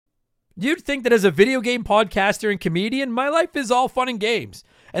You'd think that as a video game podcaster and comedian, my life is all fun and games.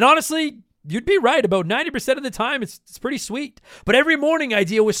 And honestly, you'd be right. About 90% of the time, it's pretty sweet. But every morning, I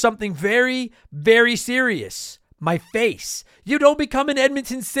deal with something very, very serious. My face. You don't become an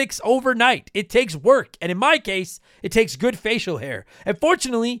Edmonton Six overnight. It takes work. And in my case, it takes good facial hair. And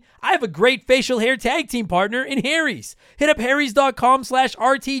fortunately, I have a great facial hair tag team partner in Harry's. Hit up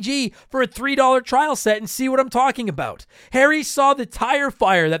harrys.com/RTG for a $3 trial set and see what I'm talking about. Harry's saw the tire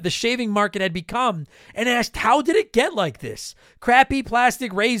fire that the shaving market had become and asked, how did it get like this? Crappy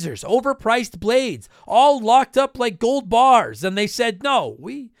plastic razors, overpriced blades, all locked up like gold bars. And they said, no,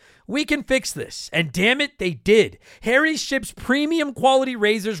 we can fix this. And damn it, they did. Harry's ships premium quality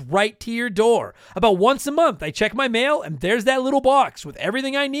razors right to your door. About once a month, I check my mail, and there's that little box with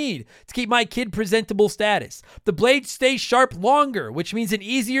everything I need to keep my kid presentable status. The blades stay sharp longer, which means an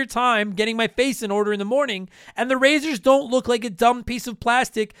easier time getting my face in order in the morning, and the razors don't look like a dumb piece of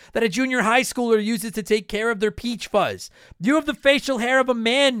plastic that a junior high schooler uses to take care of their peach fuzz. You have the facial hair of a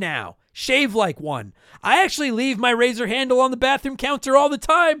man now. Shave like one. I actually leave my razor handle on the bathroom counter all the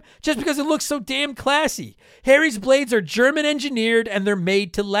time just because it looks so damn classy. Harry's blades are German engineered and they're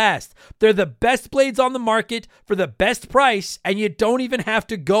made to last. They're the best blades on the market for the best price, and you don't even have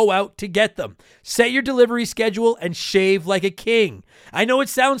to go out to get them. Set your delivery schedule and shave like a king. I know it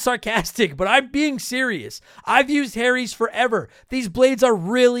sounds sarcastic, but I'm being serious. I've used Harry's forever. These blades are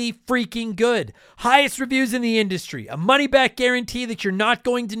really freaking good. Highest reviews in the industry, a money-back guarantee that you're not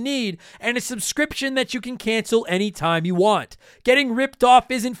going to need, and a subscription that you can cancel anytime you want. Getting ripped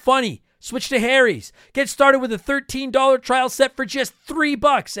off isn't funny. Switch to Harry's. Get started with a $13 trial set for just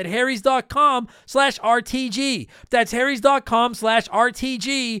 $3 at harrys.com/RTG. That's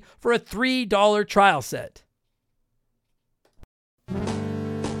harrys.com/RTG for a $3 trial set.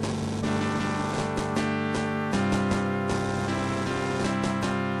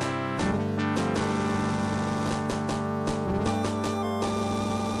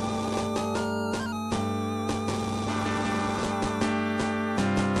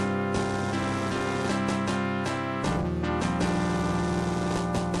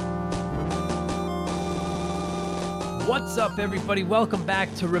 What's up, everybody? Welcome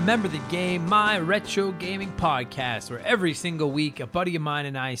back to Remember the Game, my retro gaming podcast, where every single week a buddy of mine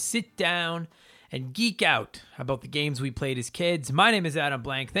and I sit down and geek out about the games we played as kids. My name is Adam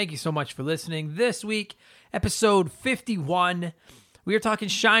Blank. Thank you so much for listening. This week, episode 51, we are talking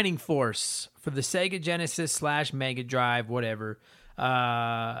Shining Force for the Sega Genesis / Mega Drive, whatever.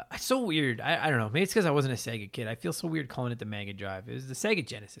 It's so weird. I don't know. Maybe it's because I wasn't a Sega kid. I feel so weird calling it the Mega Drive. It was the Sega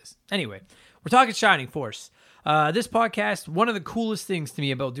Genesis. Anyway, we're talking Shining Force. This podcast, one of the coolest things to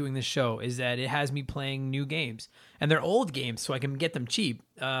me about doing this show is that it has me playing new games. And they're old games, so I can get them cheap,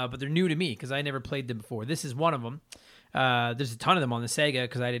 but they're new to me because I never played them before. This is one of them. There's a ton of them on the Sega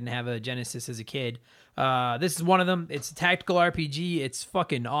because I didn't have a Genesis as a kid. This is one of them. It's a tactical RPG. It's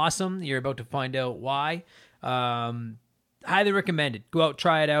fucking awesome. You're about to find out why. Highly recommend it. Go out,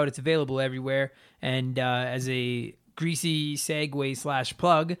 try it out. It's available everywhere. And as a greasy segue /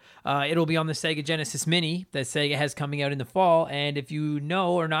 plug, it'll be on the Sega Genesis Mini that Sega has coming out in the fall. And if you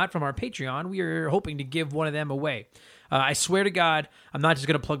know or not from our Patreon, we are hoping to give one of them away. I swear to God, I'm not just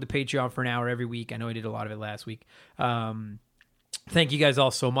going to plug the Patreon for an hour every week. I know I did a lot of it last week. Thank you guys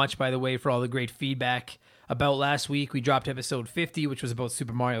all so much, by the way, for all the great feedback about last week. We dropped episode 50, which was about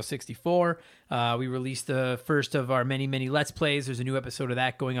Super Mario 64. We released the first of our many, many Let's Plays. There's a new episode of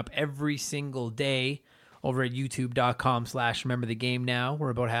that going up every single day over at youtube.com/remember the game now.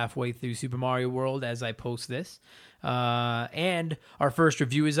 We're about halfway through Super Mario World as I post this. And our first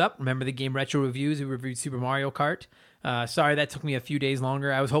review is up. Remember the Game Retro Reviews. We reviewed Super Mario Kart. Sorry, that took me a few days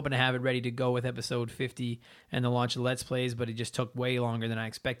longer. I was hoping to have it ready to go with episode 50 and the launch of Let's Plays, but it just took way longer than I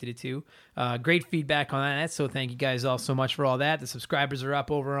expected it to. Great feedback on that, so thank you guys all so much for all that. The subscribers are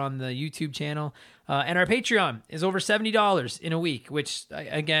up over on the YouTube channel. And our Patreon is over $70 in a week, which,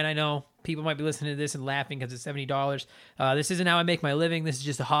 again, I know people might be listening to this and laughing because it's $70. This isn't how I make my living. This is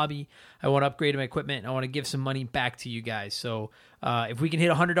just a hobby. I want to upgrade my equipment, and I want to give some money back to you guys. So if we can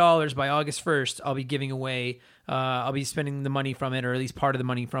hit $100 by August 1st, I'll be giving away, I'll be spending the money from it, or at least part of the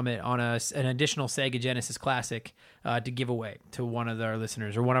money from it, on an additional Sega Genesis Classic to give away to one of our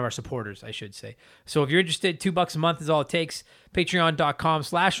listeners, or one of our supporters, I should say. So if you're interested, $2 a month is all it takes.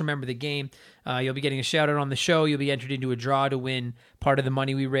 Patreon.com/remember the game. You'll be getting a shout out on the show. You'll be entered into a draw to win part of the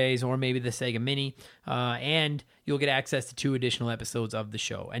money we raise, or maybe the Sega Mini. And you'll get access to 2 additional episodes of the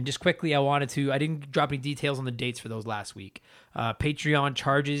show. And just quickly, I didn't drop any details on the dates for those last week. Patreon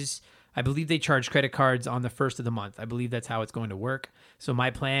charges, I believe they charge credit cards on the 1st of the month. I believe that's how it's going to work. So my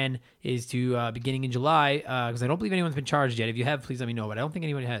plan is to, beginning in July, because I don't believe anyone's been charged yet. If you have, please let me know, but I don't think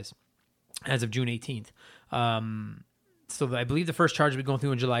anyone has. as of June 18th. So I believe the first charge will be going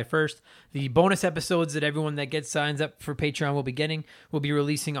through on July 1st. The bonus episodes that everyone that gets signs up for Patreon will be getting will be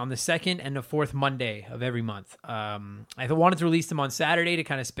releasing on the second and the fourth Monday of every month. I wanted to release them on Saturday to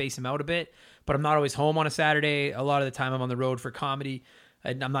kind of space them out a bit, but I'm not always home on a Saturday. A lot of the time I'm on the road for comedy,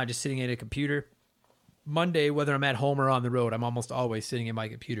 and I'm not just sitting at a computer. Monday, whether I'm at home or on the road, I'm almost always sitting at my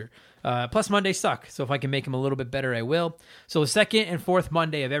computer. Plus Mondays suck, so if I can make them a little bit better, I will. So the second and fourth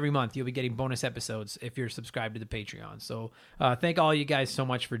Monday of every month, you'll be getting bonus episodes if you're subscribed to the Patreon. So thank all you guys so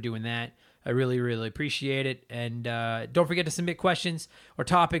much for doing that. I really, really appreciate it. And don't forget to submit questions or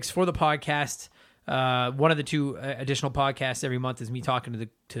topics for the podcast. One of the two additional podcasts every month is me talking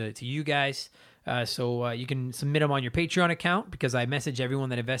to you guys. So you can submit them on your Patreon account because I message everyone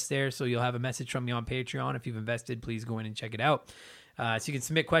that invests there. So you'll have a message from me on Patreon. If you've invested, please go in and check it out. So you can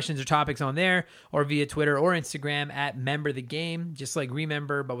submit questions or topics on there or via Twitter or Instagram at Member the Game, just like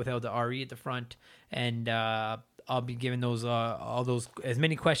Remember, but without the RE at the front. And I'll be giving those all those as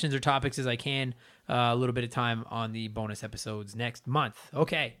many questions or topics as I can a little bit of time on the bonus episodes next month.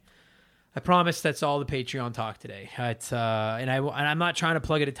 Okay. I promise that's all the Patreon talk today. And I'm not trying to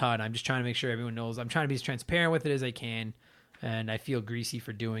plug it a ton. I'm just trying to make sure everyone knows. I'm trying to be as transparent with it as I can, and I feel greasy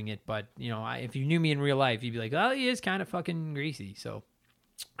for doing it. But if you knew me in real life, you'd be like, "Oh, he is kind of fucking greasy." So,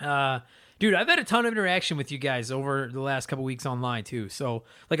 dude, I've had a ton of interaction with you guys over the last couple weeks online too. So,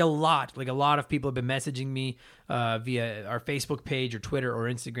 like a lot of people have been messaging me via our Facebook page or Twitter or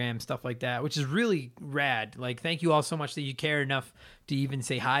Instagram, stuff like that, which is really rad. Like, thank you all so much that you care enough to even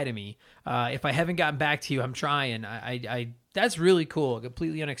say hi to me. If I haven't gotten back to you, I'm trying. I that's really cool,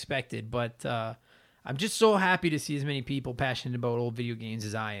 completely unexpected, but I'm just so happy to see as many people passionate about old video games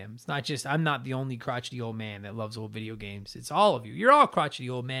as I am. It's not just, I'm not the only crotchety old man that loves old video games. It's all of you. You're all crotchety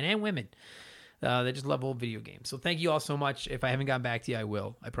old men and women that just love old video games. So thank you all so much. If I haven't gotten back to you, I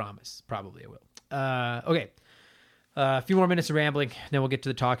will. I promise. Probably I will. Okay. A few more minutes of rambling, then we'll get to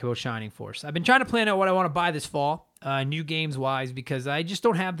the talk about Shining Force. I've been trying to plan out what I want to buy this fall, new games-wise, because I just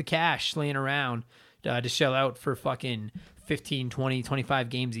don't have the cash laying around to shell out for fucking 15, 20, 25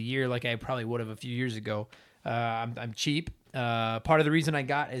 games a year like I probably would have a few years ago. I'm cheap. Part of the reason I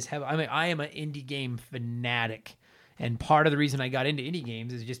got is I am an indie game fanatic. And part of the reason I got into indie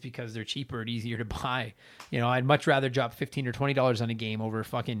games is just because they're cheaper and easier to buy. I'd much rather drop $15 or $20 on a game over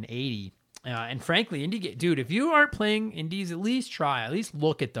fucking 80. And frankly, dude, if you aren't playing indies, at least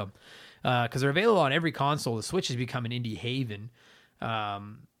look at them. Because they're available on every console. The Switch has become an indie haven.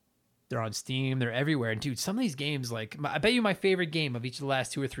 They're on Steam. They're everywhere. And dude, some of these games, like, I bet you my favorite game of each of the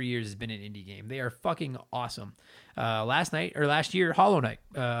last 2 or 3 years has been an indie game. They are fucking awesome. Last year, Hollow Knight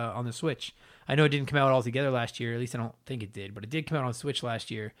on the Switch. I know it didn't come out all together last year. At least I don't think it did. But it did come out on Switch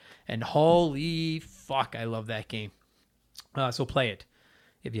last year. And holy fuck, I love that game. So play it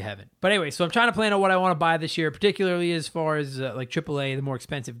if you haven't. But anyway, so I'm trying to plan out what I want to buy this year, particularly as far as like AAA, the more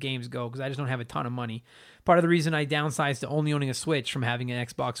expensive games go, because I just don't have a ton of money. Part of the reason I downsized to only owning a Switch from having an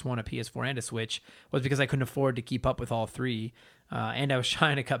Xbox One, a PS4, and a Switch was because I couldn't afford to keep up with all three. And I was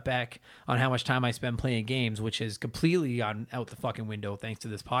trying to cut back on how much time I spend playing games, which is completely gone out the fucking window thanks to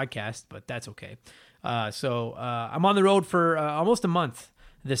this podcast, but that's okay. So I'm on the road for almost a month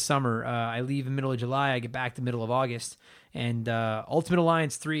this summer. I leave in the middle of July. I get back the middle of August. And Ultimate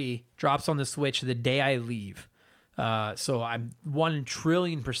Alliance 3 drops on the Switch the day I leave. So I'm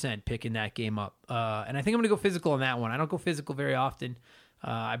 1,000,000,000,000% picking that game up. And I think I'm going to go physical on that one. I don't go physical very often.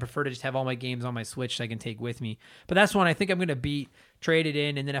 I prefer to just have all my games on my Switch so I can take with me. But that's one I think I'm going to beat, trade it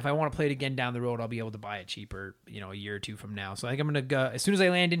in, and then if I want to play it again down the road, I'll be able to buy it cheaper, a year or two from now. So I think I'm going to go, as soon as I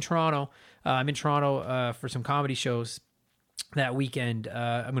land in Toronto, I'm in Toronto for some comedy shows that weekend.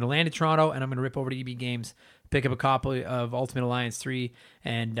 I'm going to land in Toronto, and I'm going to rip over to EB Games, pick up a copy of Ultimate Alliance 3,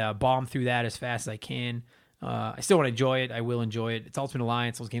 and bomb through that as fast as I can. I still want to enjoy it. I will enjoy it. It's Ultimate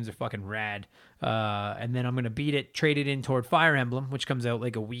Alliance. Those games are fucking rad. And then I'm going to beat it, trade it in toward Fire Emblem, which comes out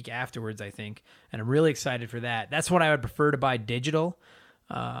like a week afterwards, I think. And I'm really excited for that. That's what I would prefer to buy digital.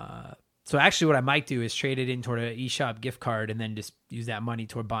 So actually what I might do is trade it in toward an eShop gift card and then just use that money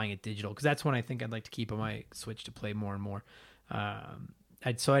toward buying it digital. Because that's one I think I'd like to keep on my Switch to play more and more.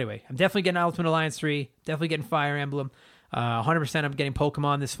 So anyway, I'm definitely getting Ultimate Alliance 3, definitely getting Fire Emblem. 100% I'm getting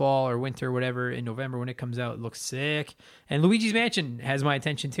Pokemon this fall or winter or whatever in November when it comes out. It looks sick. And Luigi's Mansion has my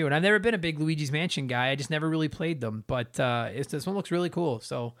attention too. And I've never been a big Luigi's Mansion guy. I just never really played them. But this one looks really cool.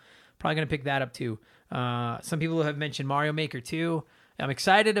 So probably going to pick that up too. Some people have mentioned Mario Maker 2. I'm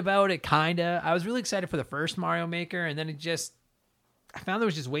excited about it, kind of. I was really excited for the first Mario Maker. And then I found there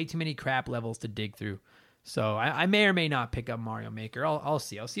was just way too many crap levels to dig through. So I may or may not pick up Mario Maker. I'll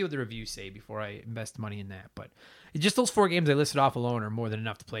see. I'll see what the reviews say before I invest money in that. But just those 4 games I listed off alone are more than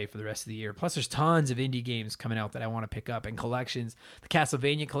enough to play for the rest of the year. Plus, there's tons of indie games coming out that I want to pick up and collections. The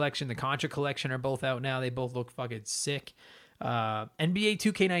Castlevania collection, the Contra collection are both out now. They both look fucking sick. NBA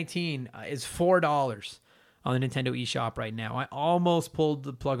 2K19 is $4 on the Nintendo eShop right now. I almost pulled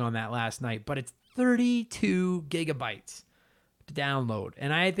the plug on that last night, but it's 32 gigabytes to download.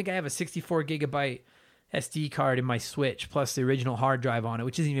 And I think I have a 64 gigabyte SD card in my Switch plus the original hard drive on it,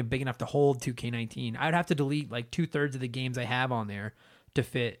 which isn't even big enough to hold 2K19. I would have to delete like 2/3 of the games I have on there to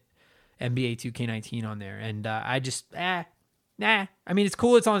fit NBA 2K19 on there. And I just, nah. I mean, it's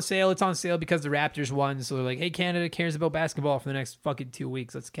cool. It's on sale. It's on sale because the Raptors won. So they're like, hey, Canada cares about basketball for the next fucking 2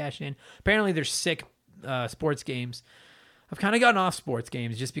 weeks. Let's cash in. Apparently they're sick sports games. I've kind of gotten off sports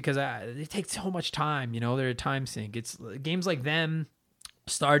games just because they take so much time. You know, they're a time sink. It's games like them,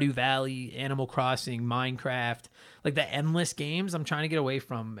 Stardew Valley, Animal Crossing, Minecraft, like the endless games I'm trying to get away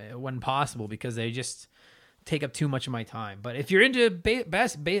from when possible because they just take up too much of my time. But if you're into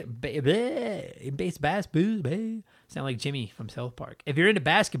sound like Jimmy from South Park. If you're into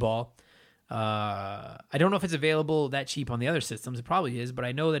basketball, I don't know if it's available that cheap on the other systems. It probably is, but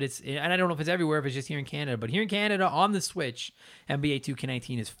I know that and I don't know if it's everywhere, if it's just here in Canada. But here in Canada on the Switch, NBA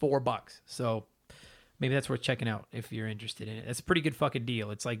 2K19 is $4. So maybe that's worth checking out if you're interested in it. That's a pretty good fucking deal.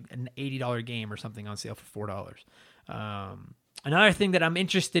 It's like an $80 game or something on sale for $4. Another thing that I'm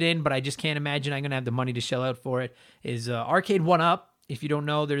interested in, but I just can't imagine I'm going to have the money to shell out for it, is Arcade 1-Up. If you don't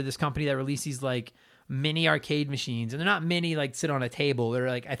know, they're this company that releases these like mini arcade machines. And they're not mini like sit on a table. They're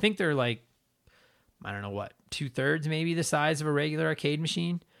like, I think they're like, I don't know what, 2/3 maybe the size of a regular arcade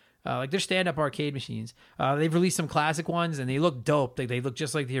machine. Like they're stand-up arcade machines. They've released some classic ones and they look dope. They look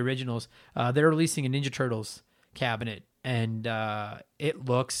just like the originals. They're releasing a Ninja Turtles cabinet and it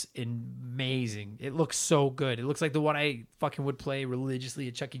looks amazing. It looks so good. It looks like the one I fucking would play religiously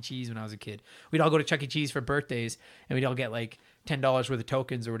at Chuck E. Cheese when I was a kid. We'd all go to Chuck E. Cheese for birthdays and we'd all get like $10 worth of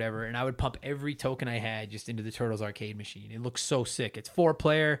tokens or whatever, and I would pump every token I had just into the Turtles arcade machine. It looks so sick. It's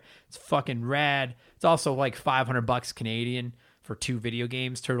 4-player. It's fucking rad. It's also like $500 Canadian for 2 video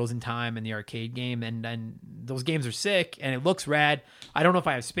games, Turtles in Time and the arcade game, and those games are sick, and it looks rad. I don't know if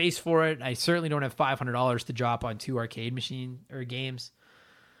I have space for it. I certainly don't have $500 to drop on 2 arcade machine or games,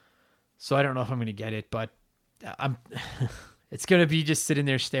 so I don't know if I'm going to get it, but it's going to be just sitting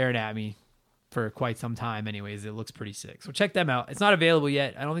there staring at me for quite some time anyways. It looks pretty sick. So check them out. It's not available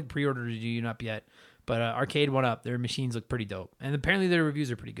yet. I don't think pre-orders are due up yet. But Arcade 1-Up, their machines look pretty dope. And apparently their reviews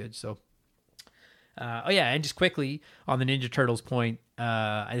are pretty good. So, and just quickly on the Ninja Turtles point,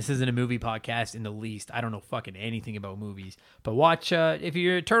 this isn't a movie podcast in the least. I don't know fucking anything about movies. But watch, if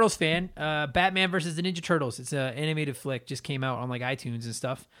you're a Turtles fan, Batman versus the Ninja Turtles. It's an animated flick. Just came out on like iTunes and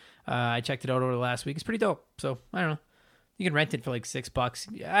stuff. I checked it out over the last week. It's pretty dope. So, I don't know. You can rent it for like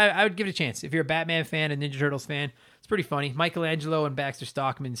 $6. I would give it a chance. If you're a Batman fan and Ninja Turtles fan, it's pretty funny. Michelangelo and Baxter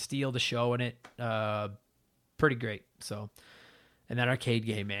Stockman steal the show in it. Pretty great. So, and that arcade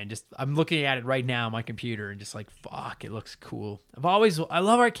game, man, just I'm looking at it right now on my computer and just like, fuck, it looks cool. I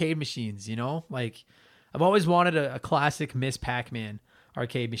love arcade machines, you know? Like, I've always wanted a classic Miss Pac-Man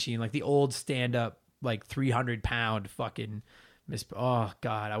arcade machine, like the old stand-up, like 300-pound fucking oh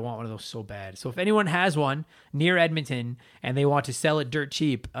God, I want one of those so bad. So if anyone has one near Edmonton and they want to sell it dirt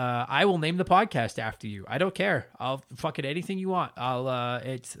cheap, I will name the podcast after you. I don't care. I'll fucking anything you want.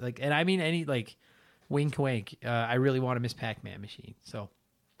 It's like, and I mean any like wink wink. I really want a Miss Pac-Man machine. So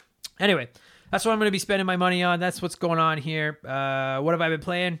anyway, that's what I'm going to be spending my money on. That's what's going on here. What have I been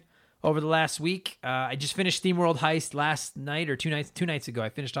playing over the last week? I just finished SteamWorld Heist last night or two nights ago. I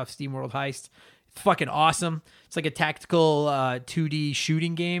finished off SteamWorld Heist. Fucking awesome. It's like a tactical 2D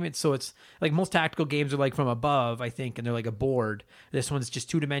shooting game. It's like most tactical games are like from above, I think, and they're like a board. This one's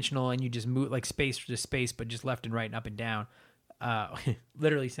just 2-dimensional and you just move like space to space, but just left and right and up and down.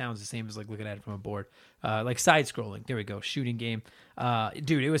 Literally sounds the same as like looking at it from a board. Like side scrolling. There we go. Shooting game.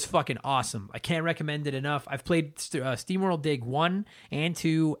 Dude, it was fucking awesome. I can't recommend it enough. I've played SteamWorld Dig 1 and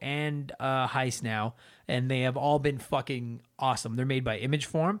 2 and Heist now, and they have all been fucking awesome. They're made by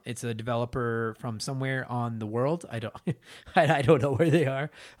Imageform. It's a developer from somewhere on the world. I don't know where they are,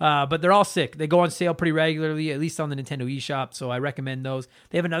 but they're all sick. They go on sale pretty regularly, at least on the Nintendo eShop, so I recommend those.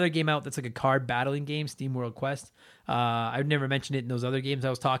 They have another game out that's like a card battling game, SteamWorld Quest. I've never mentioned it in those other games I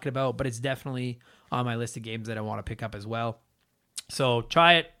was talking about, but it's definitely on my list of games that I want to pick up as well. So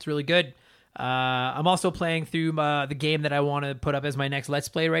try it. It's really good. I'm also playing through the game that I want to put up as my next Let's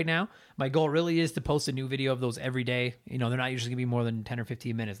Play right now. My goal really is to post a new video of those every day. You know, they're not usually going to be more than 10 or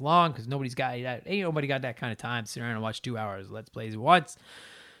 15 minutes long because nobody got that kind of time to sit around and watch 2 hours of Let's Plays at once.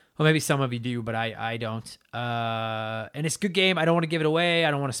 Well, maybe some of you do, but I don't. And it's a good game. I don't want to give it away.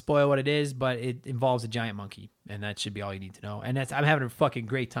 I don't want to spoil what it is, but it involves a giant monkey, and that should be all you need to know. And I'm having a fucking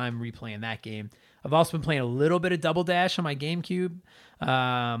great time replaying that game. I've also been playing a little bit of Double Dash on my GameCube,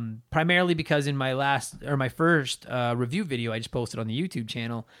 primarily because in my first review video I just posted on the YouTube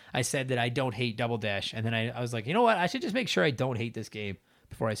channel, I said that I don't hate Double Dash, and then I was like, you know what? I should just make sure I don't hate this game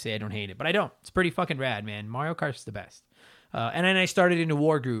before I say I don't hate it. But I don't. It's pretty fucking rad, man. Mario Kart's the best. And then I started into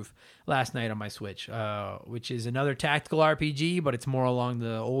Wargroove last night on my Switch, which is another tactical RPG, but it's more along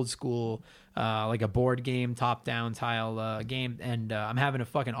the old school, like a board game, top-down tile game. And I'm having a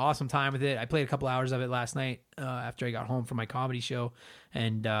fucking awesome time with it. I played a couple hours of it last night after I got home from my comedy show,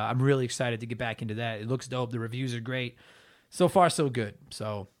 and I'm really excited to get back into that. It looks dope. The reviews are great. So far, so good.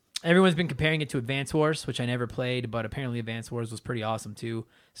 So everyone's been comparing it to Advance Wars, which I never played, but apparently Advance Wars was pretty awesome too.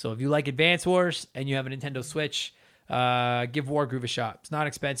 So if you like Advance Wars and you have a Nintendo Switch, give Wargroove a shot. It's not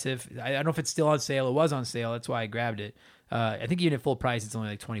expensive. I don't know if it's still on sale. It was on sale. That's why I grabbed it. I think even at full price, it's only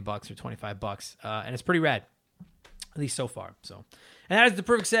like $20 or $25. And it's pretty rad, at least so far. So, and that is the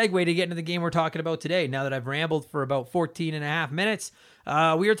perfect segue to get into the game we're talking about today. Now that I've rambled for about 14 and a half minutes,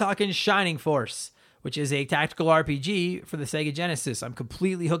 we are talking Shining Force, which is a tactical RPG for the Sega Genesis. I'm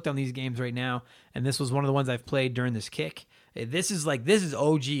completely hooked on these games right now, and this was one of the ones I've played during this kick. This is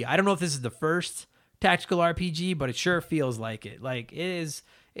OG. I don't know if this is the first tactical RPG, but it sure feels like it. Like, it is.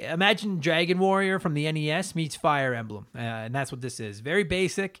 Imagine Dragon Warrior from the NES meets Fire Emblem, and that's what this is. Very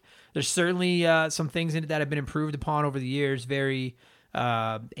basic. There's certainly some things in it that have been improved upon over the years. Very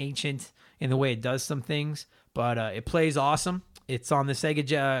ancient in the way it does some things, but it plays awesome. It's on the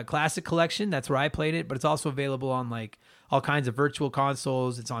Sega Classic Collection. That's where I played it, but it's also available on like all kinds of virtual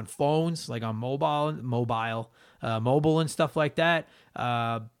consoles. It's on phones, like on mobile and stuff like that.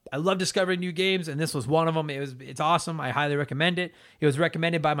 I love discovering new games, and this was one of them. It's awesome. I highly recommend it. It was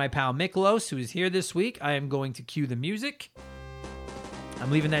recommended by my pal Miklos, who is here this week. I am going to cue the music.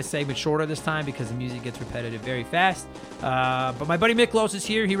 I'm leaving that segment shorter this time because the music gets repetitive very fast. But my buddy Miklos is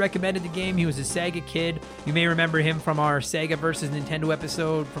here. He recommended the game. He was a Sega kid. You may remember him from our Sega versus Nintendo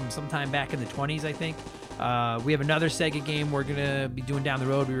episode from sometime back in the 20s, I think. We have another Sega game we're going to be doing down the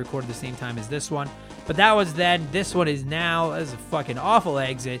road. We recorded the same time as this one. But that was then. This one is now. That is a fucking awful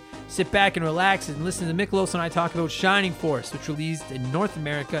exit. Sit back and relax and listen to Miklos and I talk about Shining Force, which released in North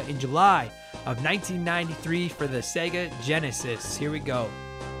America in July of 1993 for the Sega Genesis. Here we go.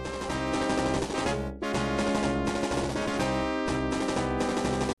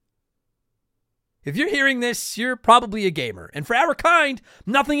 If you're hearing this, you're probably a gamer. And for our kind,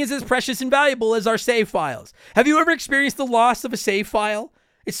 nothing is as precious and valuable as our save files. Have you ever experienced the loss of a save file?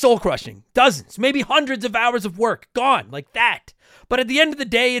 It's soul-crushing. Dozens, maybe hundreds of hours of work gone like that. But at the end of the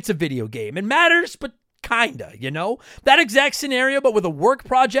day, it's a video game. It matters, but kinda, you know? That exact scenario, but with a work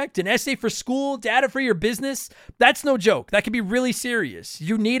project, an essay for school, data for your business, that's no joke. That can be really serious.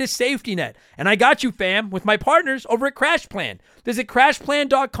 You need a safety net. And I got you, fam, with my partners over at CrashPlan. Visit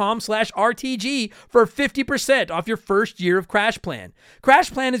CrashPlan.com/RTG for 50% off your first year of CrashPlan.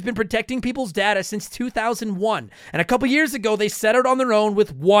 CrashPlan has been protecting people's data since 2001. And a couple years ago, they set out on their own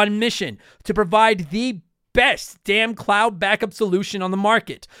with one mission: to provide the best damn cloud backup solution on the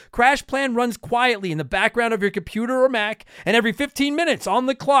market. CrashPlan runs quietly in the background of your computer or Mac, and every 15 minutes on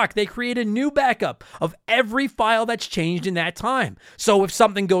the clock, they create a new backup of every file that's changed in that time. So if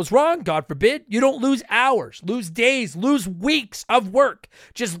something goes wrong, God forbid, you don't lose hours, lose days, lose weeks of work.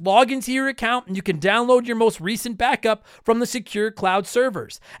 Just log into your account and you can download your most recent backup from the secure cloud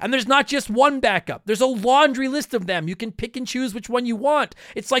servers. And there's not just one backup. There's a laundry list of them. You can pick and choose which one you want.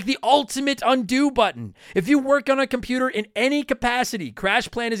 It's like the ultimate undo button. If you work on a computer in any capacity,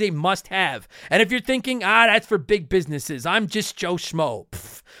 CrashPlan is a must-have. And if you're thinking, that's for big businesses, I'm just Joe Schmo.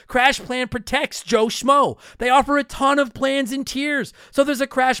 CrashPlan protects Joe Schmo. They offer a ton of plans and tiers. So there's a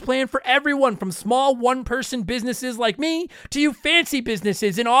CrashPlan for everyone, from small one-person businesses like me to you fancy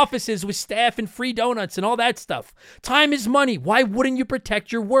businesses in offices with staff and free donuts and all that stuff. Time is money. Why wouldn't you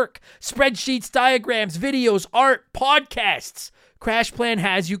protect your work? Spreadsheets, diagrams, videos, art, podcasts. CrashPlan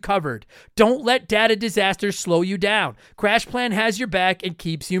has you covered. Don't let data disasters slow you down. CrashPlan has your back and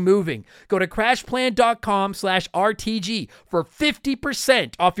keeps you moving. Go to CrashPlan.com/RTG for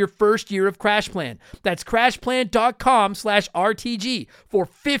 50% off your first year of CrashPlan. That's CrashPlan.com/RTG for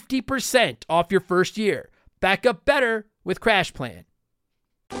 50% off your first year. Back up better with CrashPlan.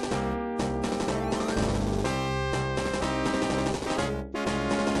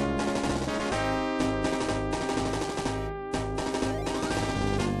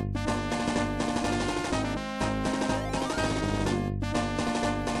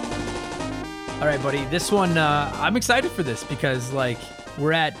 All right, buddy. This one, I'm excited for this because, like,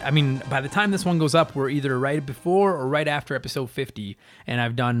 we're at, I mean, by the time this one goes up, we're either right before or right after episode 50, and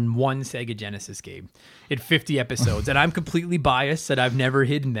I've done one Sega Genesis game in 50 episodes. And I'm completely biased that I've never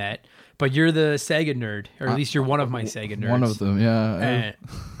hidden that, but you're the Sega nerd, or at least you're one of my Sega nerds. One of them, yeah.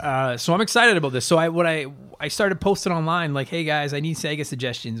 And, so I'm excited about this. So I started posting online like, hey guys, I need Sega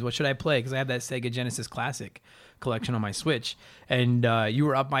suggestions. What should I play? Because I have that Sega Genesis Classic collection on my Switch, and you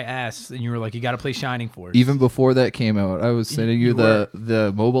were up my ass, and you were like, you got to play Shining Force. Even before that came out, I was sending you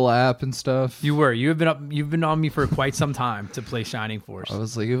the mobile app and stuff. You've been on me for quite some time to play Shining Force. I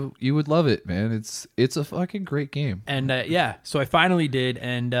was like, you would love it, man. It's a fucking great game. And so I finally did,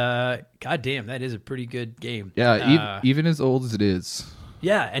 and god damn, that is a pretty good game. Yeah, even as old as it is.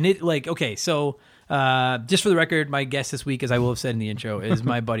 Yeah, and it so just for the record, my guest this week, as I will have said in the intro, is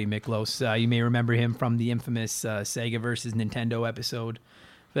my buddy Miklos. You may remember him from the infamous Sega versus Nintendo episode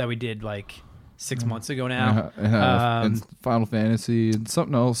that we did like 6 months ago now. And Final Fantasy and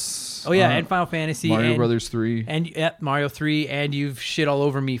something else. Oh yeah, and Final Fantasy, Mario Brothers 3, and Mario 3, and you've shit all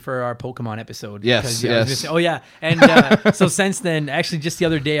over me for our Pokemon episode. Yes. Oh yeah, and so since then, actually, just the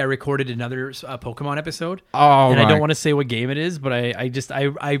other day, I recorded another Pokemon episode. Oh, and I don't want to say what game it is, but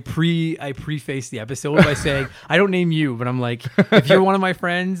I preface the episode by saying I don't name you, but I'm like, if you're one of my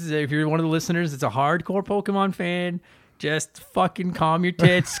friends, if you're one of the listeners that's a hardcore Pokemon fan, just fucking calm your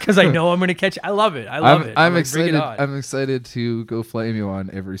tits, because I know I'm going to catch. I love it. I'm excited. I'm excited to go flame you on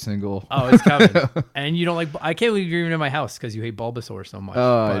every single. Oh, it's coming. And you don't like. I can't believe you're even in my house because you hate Bulbasaur so much.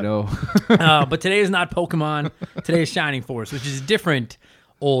 Oh, I know. But today is not Pokemon. Today is Shining Force, which is a different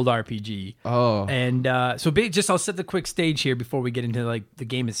old RPG. Oh. And I'll set the quick stage here before we get into like the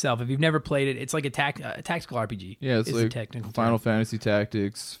game itself. If you've never played it, it's like a tactical RPG. Yeah, it's like technical Final Fantasy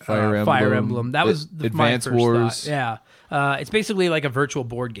Tactics, Fire Emblem. That was Advance my first Wars. thought. Yeah. It's basically like a virtual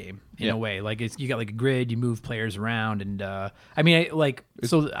board game in a way. Like you got like a grid, you move players around, and the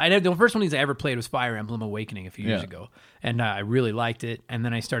first one I ever played was Fire Emblem Awakening a few years ago, and I really liked it. And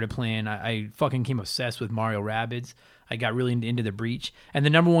then I started playing. I fucking became obsessed with Mario Rabbids. I got really into the Breach, and the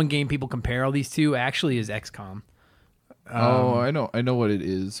number one game people compare all these to actually is XCOM. I know what it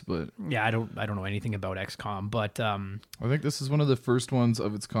is, but yeah, I don't know anything about XCOM, but I think this is one of the first ones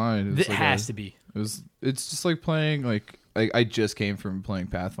of its kind. It has to be. It's just like playing like I just came from playing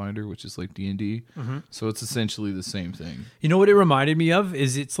Pathfinder, which is like D&D, so it's essentially the same thing. You know what it reminded me of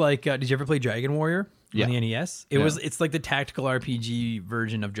is it's like did you ever play Dragon Warrior? Yeah. On the NES? It's like the tactical RPG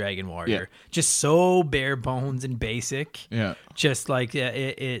version of Dragon Warrior. Yeah. Just so bare bones and basic. Yeah. Just like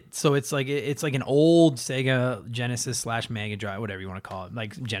it's like an old Sega Genesis / Mega Drive, whatever you want to call it,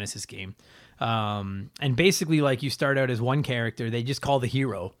 like Genesis game. And basically like you start out as one character, they just call the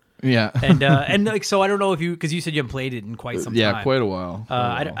hero. Yeah. And like, so I don't know if because you said you haven't played it in quite some time. Yeah, quite a while.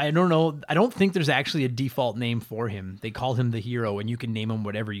 I don't know. I don't think there's actually a default name for him. They called him the hero, and you can name him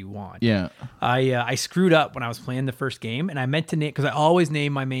whatever you want. Yeah. I screwed up when I was playing the first game, and I meant to name, because I always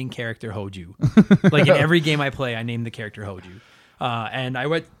name my main character Hoju. Like in every game I play, I name the character Hoju. And I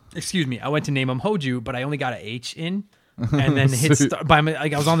went to name him Hoju, but I only got an H in. And then hit start by my,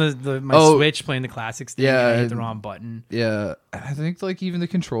 like I was on my Switch playing the classics thing, and I hit the wrong button. Yeah, I think like even the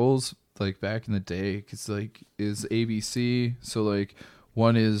controls like back in the day, because like is ABC, so like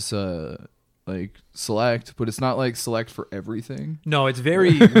one is like select, but it's not like select for everything. No, it's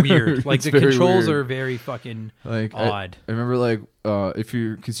very weird. Like the controls are very fucking like odd. I remember like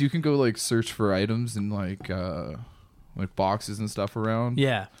because you can go like search for items and like boxes and stuff around.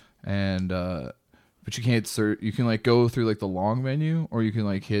 Yeah, and but you can't search. You can like go through like the long menu, or you can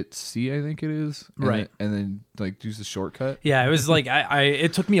like hit C, I think it is, right, and then like use the shortcut. Yeah, it was like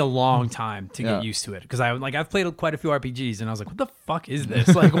it took me a long time to get used to it, because I've played quite a few RPGs, and I was like, what the fuck is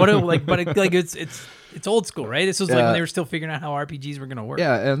this? Like what? It's old school, right? This was like when they were still figuring out how RPGs were gonna work.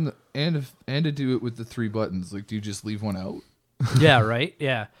 Yeah, and to do it with the 3 buttons, like do you just leave one out? Yeah, right.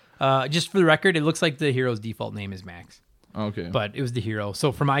 Yeah. Just for the record, it looks like the hero's default name is Max. Okay. But it was the hero.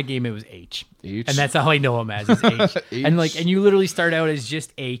 So for my game, it was H. H. And that's how I know him as, is H. H. And you literally start out as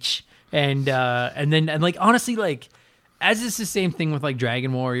just H. And honestly, like, as it's the same thing with like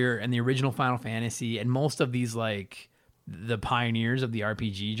Dragon Warrior and the original Final Fantasy and most of these like the pioneers of the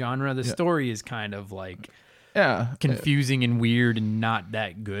RPG genre, the story is kind of like confusing and weird and not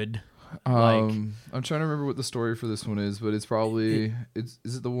that good. I'm trying to remember what the story for this one is, but it's probably is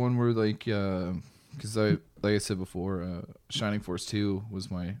it the one where like because like I said before, Shining Force 2 was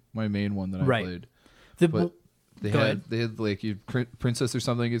my main one that I played. But they had like princess or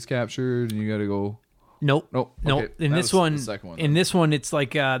something gets captured and you got to go. Nope. Okay. In this one, it's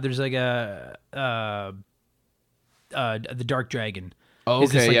like there's like the Dark Dragon. Oh, okay.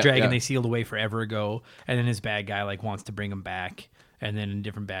 Is this like dragon they sealed away forever ago, and then his bad guy like wants to bring him back. and then a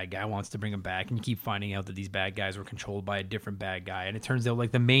different bad guy wants to bring him back, and you keep finding out that these bad guys were controlled by a different bad guy, and it turns out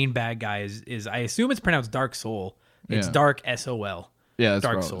like the main bad guy is I assume it's pronounced Dark Soul. It's Dark SOL. Yeah, that's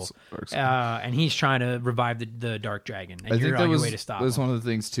Dark Soul. And he's trying to revive the Dark Dragon, and you're on your way to stop him. That's one of the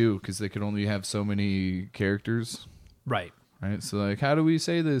things too, because they could only have so many characters. Right. So like, how do we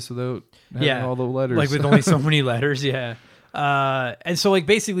say this without having all the letters? Like with only so many letters, yeah. And so like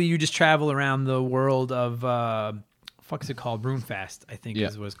basically you just travel around the world of fuck is it called? Runefast, I think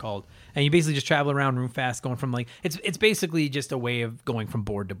is what it's called. And you basically just travel around Runefast, going from like it's basically just a way of going from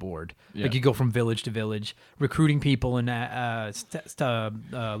board to board. Yeah. Like you go from village to village, recruiting people and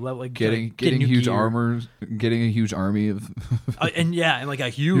like getting huge armor, getting a huge army of and like a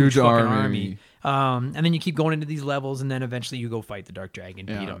huge fucking army. And then you keep going into these levels, and then eventually you go fight the Dark Dragon,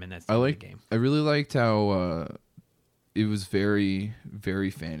 beat him, and that's the game. I really liked how it was very, very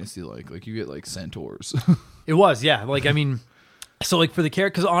fantasy-like. Like you get like centaurs. It was, yeah. Like I mean, so like for the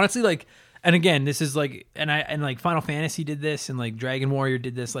character, because honestly, like, and again, this is like, and like Final Fantasy did this, and like Dragon Warrior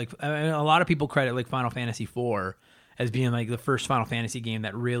did this. Like a lot of people credit like Final Fantasy IV as being like the first Final Fantasy game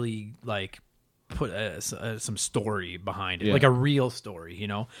that really like put some story behind it, like a real story, you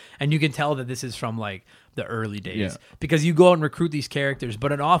know. And you can tell that this is from like the early days because you go out and recruit these characters,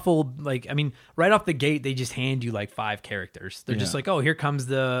 but an awful like, I mean, right off the gate they just hand you like 5 characters. They're just like, oh, here comes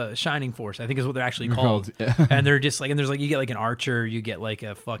the Shining Force, I think is what they're actually called. And they're just like, and there's like, you get like an archer, you get like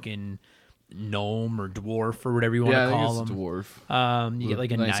a fucking gnome or dwarf or whatever you want to call them. Dwarf. You get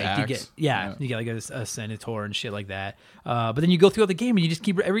like a nice knight. Axe. You get like a senator and shit like that. But then you go throughout the game and you just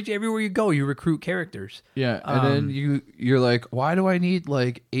keep everywhere you go, you recruit characters. Yeah, and then you're like, why do I need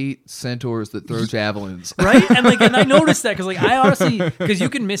like 8 centaurs that throw javelins? Right? And like, and I noticed that because like I honestly, because you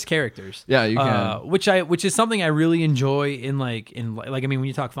can miss characters. Yeah, you can. Which is something I really enjoy in like I mean, when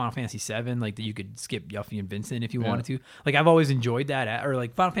you talk Final Fantasy VII, like that you could skip Yuffie and Vincent if you wanted to. Like I've always enjoyed that, or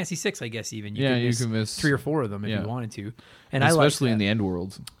like Final Fantasy VI, I guess even you can miss 3 or 4 of them if you wanted to. And especially I like in the end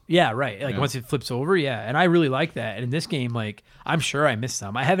world. Yeah, right. Like once it flips over, and I really like that. And in this game, like I'm sure I missed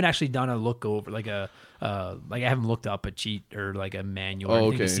some. I haven't actually done a look over, like I haven't looked up a cheat or like a manual or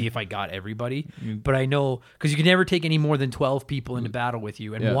anything to see if I got everybody. But I know because you can never take any more than 12 people into battle with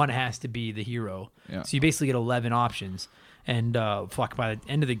you, and one has to be the hero. Yeah. So you basically get 11 options. And fuck, by the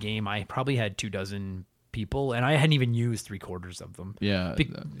end of the game, I probably had 24 people, and I hadn't even used 3/4 of them. Yeah,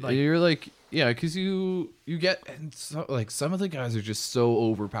 you're like, because you get, and so, like some of the guys are just so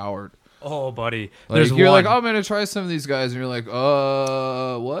overpowered. Oh, buddy, like, you're like, oh, I'm gonna try some of these guys, and you're like,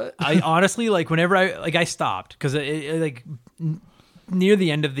 what? I honestly like whenever I stopped because it near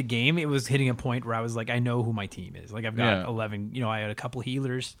the end of the game, it was hitting a point where I was like, I know who my team is. Like I've got 11. You know, I had a couple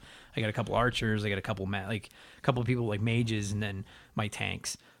healers, I got a couple archers, I got a couple of people like mages, and then my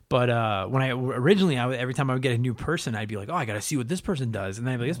tanks. But when every time I would get a new person, I'd be like, oh, I got to see what this person does. And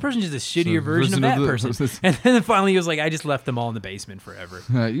then I'd be like, this person's just a shittier version of that person. And then finally, it was like, I just left them all in the basement forever.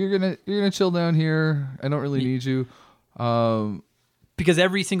 You're gonna chill down here. I don't really need you. Because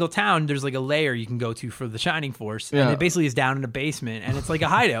every single town, there's like a layer you can go to for the Shining Force. And it basically is down in a basement. And it's like a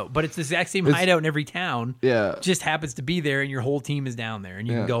hideout. But it's the exact same hideout in every town. Yeah. Just happens to be there, and your whole team is down there. And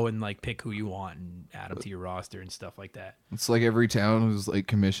you can go and like pick who you want and add them to your roster and stuff like that. It's like every town was like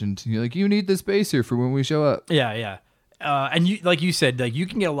commissioned. You're like, you need this base here for when we show up. Yeah. And you, like you said, like you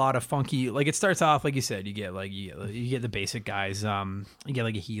can get a lot of funky. Like it starts off, like you said, you get the basic guys. You get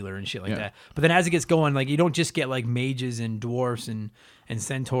like a healer and shit like that. But then as it gets going, like you don't just get like mages and dwarfs and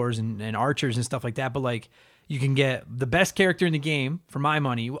centaurs and archers and stuff like that. But like you can get the best character in the game for my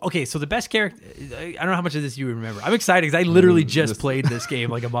money. Okay, so the best character. I don't know how much of this you remember. I'm excited because I literally just played this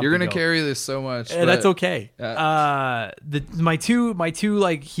game like a month ago. You're gonna carry this so much. That's okay. My two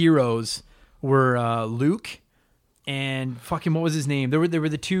like heroes were Luke. And fucking what was his name? There were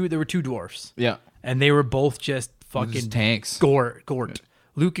two dwarfs. Yeah. And they were both just fucking just tanks. Gort.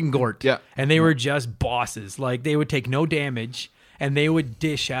 Luke and Gort. Yeah. And they were just bosses. Like they would take no damage and they would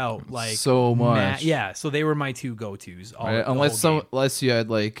dish out like so much. So they were my 2 go-tos. Unless you had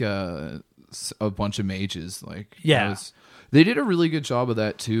like a bunch of mages. Like they did a really good job of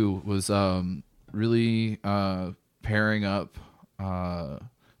that too. Was really pairing up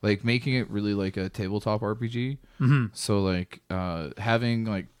like making it really like a tabletop RPG. Mm-hmm. So like having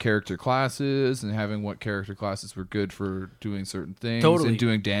like character classes and having what character classes were good for doing certain things and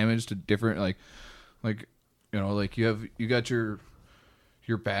doing damage to different like you know, like you got your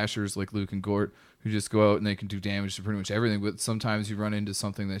bashers like Luke and Gort who just go out and they can do damage to pretty much everything, but sometimes you run into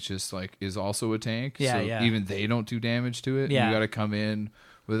something that's just like is also a tank. Even they don't do damage to it. Yeah. You got to come in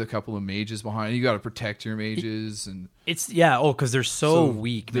with a couple of mages behind. You got to protect your mages, and it's because they're so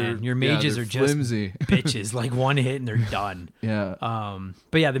weak, man. Your mages are just flimsy bitches. Like one hit and they're done. Yeah.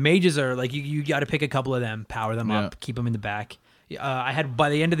 But yeah, the mages are like you got to pick a couple of them, power them up, keep them in the back. I had by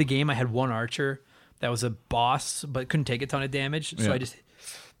the end of the game, I had one archer that was a boss, but couldn't take a ton of damage. So I just,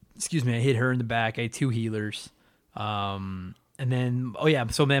 I hit her in the back. I had 2 healers. And then,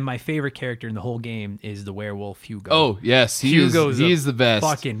 so then my favorite character in the whole game is the werewolf Hugo. Oh, yes. He's the best.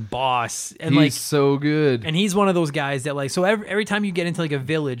 Fucking boss. And he's so good. And he's one of those guys that like, so every time you get into like a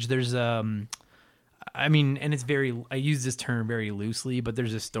village, there's, and it's I use this term very loosely, but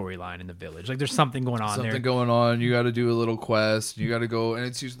there's a storyline in the village. Like there's something going on there. Going on. You got to do a little quest. You got to go, and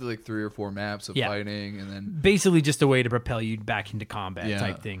it's usually like 3 or 4 maps of fighting. And then basically just a way to propel you back into combat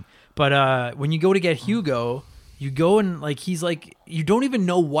type thing. But when you go to get Hugo, you go and like he's like you don't even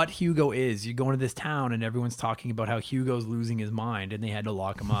know what Hugo is. You go into this town and everyone's talking about how Hugo's losing his mind and they had to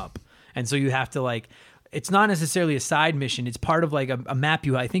lock him up. And so you have to like it's not necessarily a side mission. It's part of like a map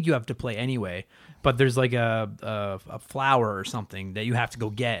I think you have to play anyway. But there's like a flower or something that you have to go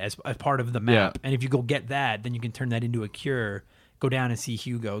get as part of the map. And if you go get that, then you can turn that into a cure. Go down and see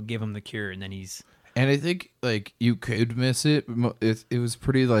Hugo, give him the cure, and then he's. And I think like you could miss it. It was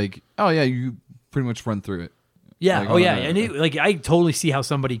pretty like you pretty much run through it. Yeah. Like, and I totally see how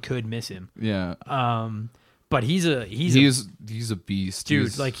somebody could miss him. Yeah. But he's a beast,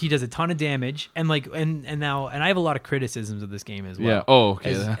 dude. Like he does a ton of damage, and like and I have a lot of criticisms of this game as well. Yeah. Oh,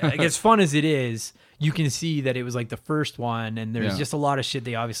 okay. As fun as it is, you can see that it was like the first one, and there's just a lot of shit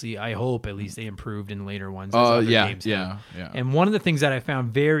they obviously, I hope at least they improved in later ones. Yeah. And one of the things that I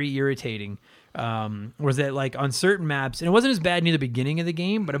found very irritating was that like on certain maps, and it wasn't as bad near the beginning of the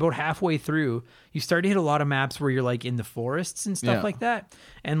game, but about halfway through, you start to hit a lot of maps where you're like in the forests and stuff like that,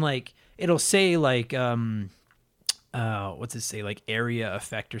 and like it'll say like what's it say, like area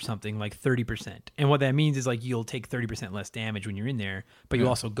effect or something, like 30%. And what that means is like you'll take 30% less damage when you're in there, but you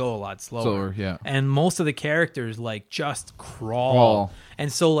also go a lot slower. And most of the characters like just crawl.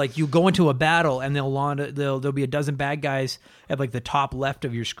 And so like you go into a battle and there'll be a dozen bad guys at like the top left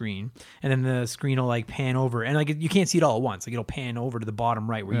of your screen, and then the screen will like pan over, and like you can't see it all at once. Like it'll pan over to the bottom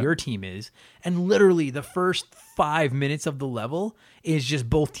right where your team is, and literally the first 5 minutes of the level is just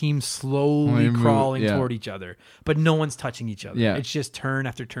both teams slowly crawling toward each other, but no one's touching each other. It's just turn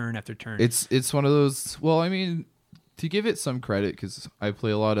after turn after turn. It's one of those. Well, I mean, to give it some credit, because I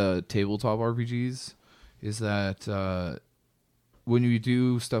play a lot of tabletop RPGs, is that when you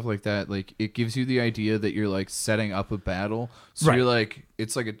do stuff like that, like it gives you the idea that you're like setting up a battle. So you're like,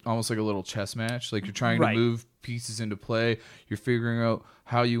 it's like almost like a little chess match. Like you're trying to move pieces into play. You're figuring out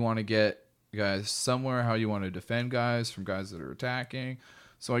how you want to get guys somewhere, how you want to defend guys from guys that are attacking.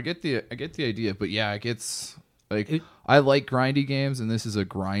 So I get the idea, but yeah, it gets like I like grindy games, and this is a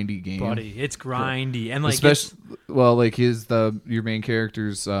grindy game. Buddy, it's grindy, and like especially like your main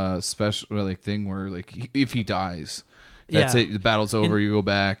character's special like thing where like if he dies, that's it. The battle's over. And you go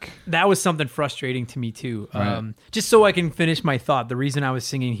back. That was something frustrating to me too. Just so I can finish my thought, the reason I was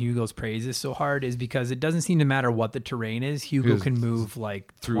singing Hugo's praises so hard is because it doesn't seem to matter what the terrain is. Hugo can move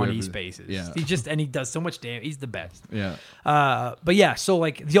like 20 spaces. Yeah. He does so much damage. He's the best. Yeah. But yeah, so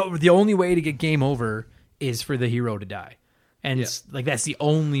like the only way to get game over is for the hero to die. And it's like that's the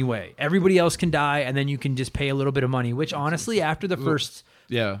only way. Everybody else can die, and then you can just pay a little bit of money, which honestly after the first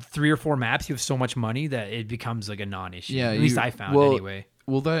 3 or 4 maps, you have so much money that it becomes like a non-issue. At least I found anyway.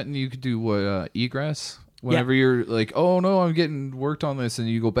 Well, that, and you could do what egress whenever you're like, oh no, I'm getting worked on this, and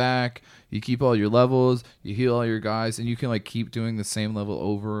you go back, you keep all your levels, you heal all your guys, and you can like keep doing the same level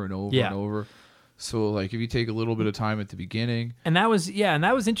over and over and over. So like if you take a little bit of time at the beginning, and that was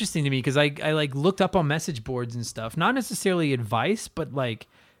interesting to me because I like looked up on message boards and stuff, not necessarily advice, but like.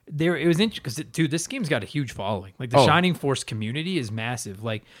 It was interesting because, dude, this game's got a huge following. Like the Shining Force community is massive.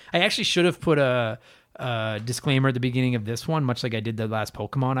 Like I actually should have put a disclaimer at the beginning of this one, much like I did the last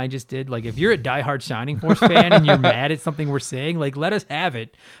Pokemon I just did. Like if you're a diehard Shining Force fan and you're mad at something we're saying, like let us have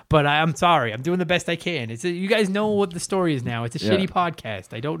it. But I'm sorry, I'm doing the best I can. You guys know what the story is now. It's a shitty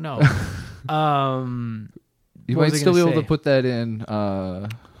podcast. I don't know. You might still be able to put that in.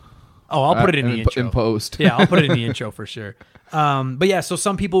 I'll put it in the intro. In post. Yeah, I'll put it in the intro for sure. But yeah, so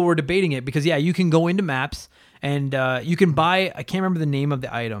some people were debating it because, you can go into maps and you can buy, I can't remember the name of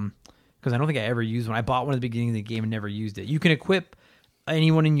the item because I don't think I ever used one. I bought one at the beginning of the game and never used it. You can equip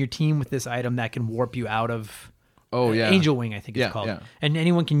anyone in your team with this item that can warp you out of Angel Wing, I think it's called. Yeah. And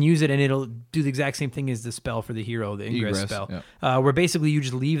anyone can use it, and it'll do the exact same thing as the spell for the hero, the Ingress spell, where basically you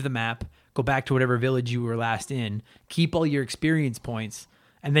just leave the map, go back to whatever village you were last in, keep all your experience points,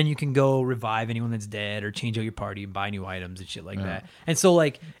 and then you can go revive anyone that's dead or change out your party and buy new items and shit like that. And so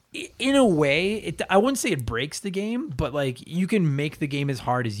like in a way, I wouldn't say it breaks the game, but like you can make the game as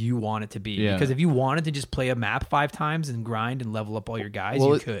hard as you want it to be. Because if you wanted to just play a map 5 times and grind and level up all your guys,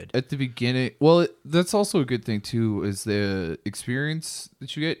 you could. At the beginning, that's also a good thing too, is the experience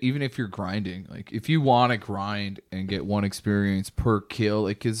that you get, even if you're grinding. Like if you want to grind and get 1 experience per kill,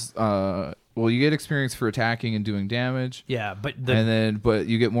 like because you get experience for attacking and doing damage. Yeah, but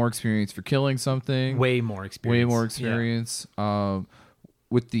you get more experience for killing something. Way more experience. Yeah.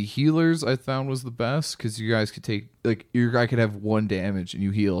 With the healers, I found was the best because you guys could take your guy could have 1 damage and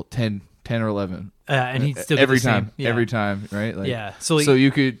you heal 10 or 11, and he'd still every get the time, same. Yeah. every time, right? Like, yeah. So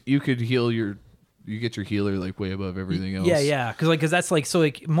you could heal you get your healer like way above everything else. Yeah. Because that's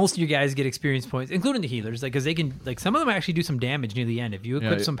like most of your guys get experience points, including the healers, like because they can some of them actually do some damage near the end. If you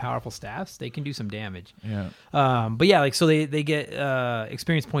equip some powerful staffs, they can do some damage. Yeah. But yeah, like so they get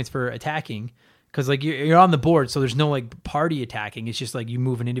experience points for attacking. Because like you're on the board, so there's no like party attacking. It's just like you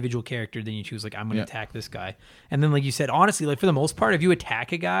move an individual character, then you choose like I'm going to attack this guy, and then like you said, honestly, like for the most part, if you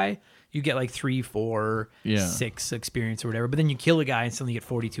attack a guy, you get like 3, 4, 6 experience or whatever. But then you kill a guy and suddenly you get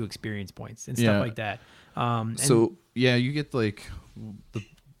 42 experience points and stuff like that. You get like the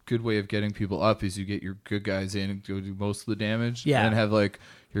good way of getting people up is you get your good guys in and go do most of the damage. Yeah, and then have like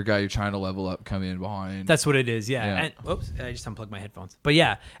your guy you're trying to level up come in behind. That's what it is. Yeah. And oops, I just unplugged my headphones. But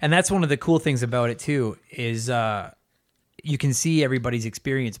yeah, and that's one of the cool things about it too is you can see everybody's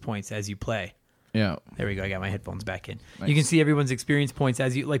experience points as you play. Yeah. There we go. I got my headphones back in. Nice. You can see everyone's experience points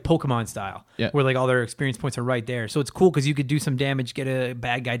as you like Pokemon style. Yeah. Where like all their experience points are right there. So it's cool because you could do some damage, get a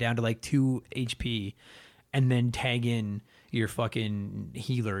bad guy down to like 2 HP, and then tag in your fucking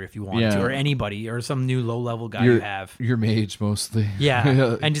healer if you want to, or anybody, or some new low level guy you have. Your mage mostly.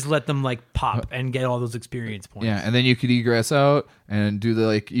 Yeah. And just let them like pop and get all those experience points. Yeah, and then you could egress out and do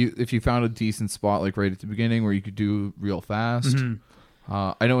the if you found a decent spot like right at the beginning where you could do real fast. Mm-hmm.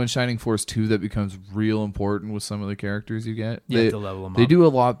 I know in Shining Force 2 that becomes real important with some of the characters you get. You have to level them up. They do a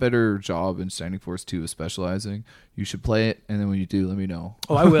lot better job in Shining Force 2 of specializing. You should play it, and then when you do, let me know.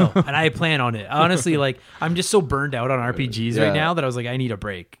 Oh, I will, and I plan on it. Honestly, like I'm just so burned out on RPGs right now that I was like, I need a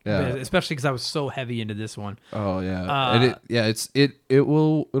break. Yeah. Especially because I was so heavy into this one. Oh yeah,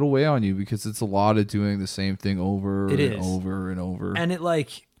 it'll weigh on you because it's a lot of doing the same thing over and over and over. And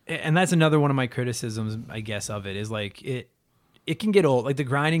and that's another one of my criticisms, I guess, of it is like it can get old. Like the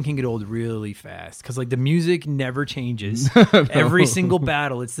grinding can get old really fast because like the music never changes. Every single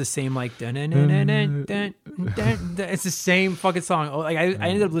battle, it's the same like dun, dun, dun, dun, dun, dun, dun, dun. It's the same fucking song. Oh, like I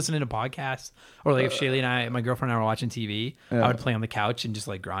ended up listening to podcasts, or like if Shaylee and I, my girlfriend and I were watching TV, I would play on the couch and just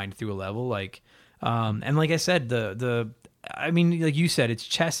like grind through a level. Like, and like I said, I mean, like you said, it's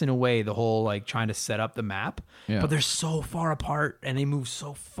chess in a way, the whole like trying to set up the map, but they're so far apart and they move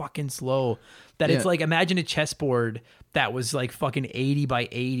so fucking slow that it's like, imagine a chessboard that was like fucking 80 by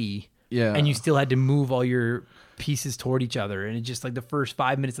 80. Yeah. And you still had to move all your pieces toward each other. And it just like the first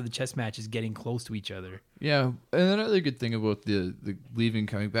 5 minutes of the chess match is getting close to each other. Yeah. And another good thing about the leaving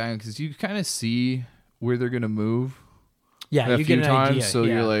coming back is you kind of see where they're going to move. Yeah. You get an idea. So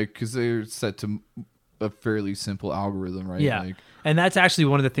you're like, because they're set to a fairly simple algorithm, right? Yeah. Like, and that's actually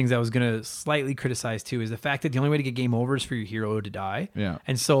one of the things I was going to slightly criticize too, is the fact that the only way to get game over is for your hero to die. Yeah.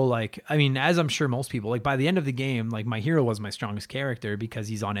 And so like, I mean, as I'm sure most people, like by the end of the game, like my hero was my strongest character because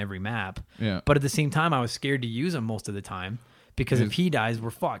he's on every map. Yeah. But at the same time, I was scared to use him most of the time because if he dies, we're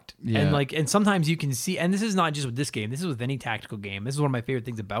fucked. Yeah. And sometimes you can see, and this is not just with this game, this is with any tactical game. This is one of my favorite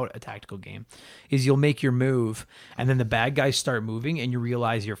things about a tactical game is you'll make your move and then the bad guys start moving and you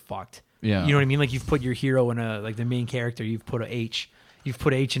realize you're fucked. Yeah. You know what I mean? Like you've put your hero in the main character, you've put You've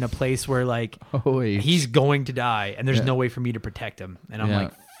put H in a place where like he's going to die and there's no way for me to protect him. And I'm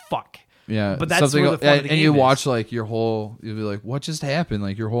like, fuck. Yeah. But that's where the fun of the game you is. watch like you'll be like, what just happened?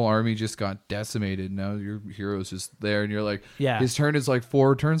 Like your whole army just got decimated. Now your hero's just there and you're like, his turn is like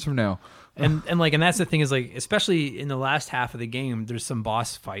 4 turns from now. And that's the thing is like, especially in the last half of the game, there's some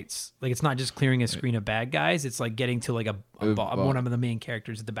boss fights. Like it's not just clearing a screen of bad guys. It's like getting to like one of the main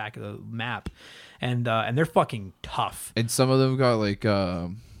characters at the back of the map. And they're fucking tough. And some of them got like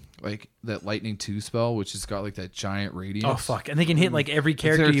that Lightning 2 spell, which has got like that giant radius. Oh fuck! And they can hit like every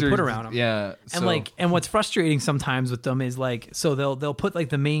character you put around them. Yeah. And what's frustrating sometimes with them is like, so they'll put like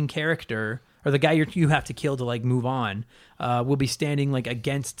the main character or the guy you have to kill to like move on, will be standing like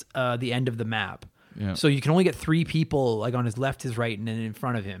against the end of the map. Yeah. So you can only get 3 people like on his left, his right, and then in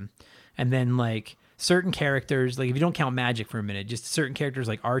front of him, and then like. certain characters, like if you don't count magic for a minute, just certain characters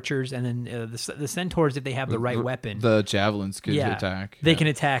like archers, and then the centaurs, if they have the right weapon, the javelins could attack. They can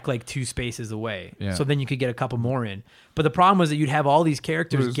attack like 2 spaces away. Yeah. So then you could get a couple more in. But the problem was that you'd have all these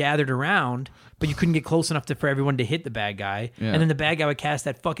characters gathered around, but you couldn't get close enough for everyone to hit the bad guy. Yeah. And then the bad guy would cast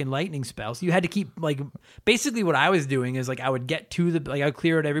that fucking lightning spell. So you had to keep like, basically what I was doing is like I would get to I would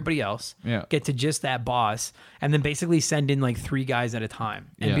clear out everybody else, get to just that boss, and then basically send in like 3 guys at a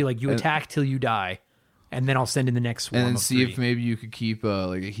time and be like, you attack till you die. And then I'll send in the next swarm. And then of see 3. if maybe you could keep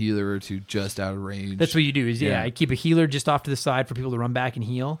like a healer or 2 just out of range. That's what you do. Is I keep a healer just off to the side for people to run back and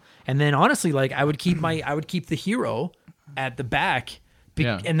heal. And then honestly, like I would keep the hero at the back.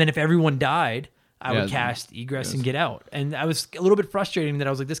 And then if everyone died, I would cast egress and get out. And I was a little bit frustrating that I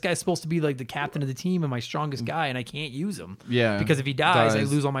was like, this guy's supposed to be like the captain of the team and my strongest guy, and I can't use him. Yeah. Because if he dies, I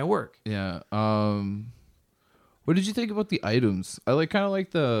lose all my work. Yeah. What did you think about the items? I kind of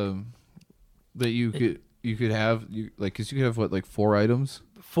like that you could have because you could have what 4 items.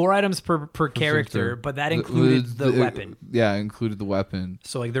 4 items per character, but that included the weapon. Yeah, included the weapon.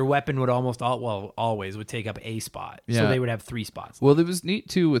 So like their weapon would always would take up a spot. Yeah. So they would have 3 spots. Well, it was neat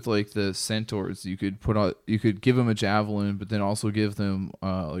too with like the centaurs. You could give them a javelin, but then also give them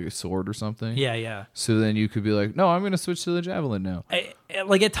like a sword or something. Yeah. So then you could be like, no, I'm going to switch to the javelin now.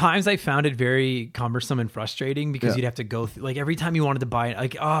 Like at times I found it very cumbersome and frustrating because you'd have to go through, like every time you wanted to buy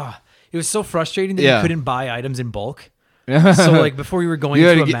it, it was so frustrating that you couldn't buy items in bulk. So like before you were going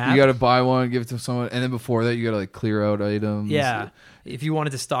to a map, you got to buy one, give it to someone, and then before that you got to like clear out items. Yeah, if you wanted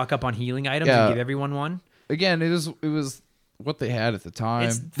to stock up on healing items and give everyone one. Again, it was what they had at the time.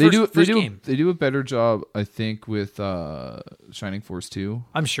 They do a better job, I think, with Shining Force 2.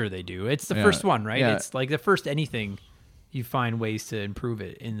 I'm sure they do. It's the first one, right? Yeah. It's like the first anything. You find ways to improve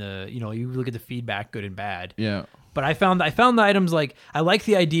it in the, you look at the feedback, good and bad. Yeah. But I found the items, like, I like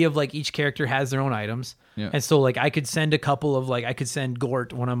the idea of like each character has their own items. Yeah. And so like I could send a couple of I could send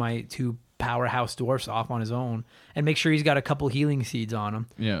Gort, one of my 2 powerhouse dwarfs, off on his own and make sure he's got a couple healing seeds on him.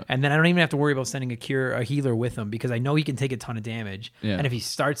 Yeah. And then I don't even have to worry about sending a healer with him because I know he can take a ton of damage. Yeah. And if he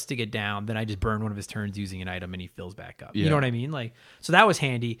starts to get down, then I just burn one of his turns using an item and he fills back up. Yeah. You know what I mean? Like, so that was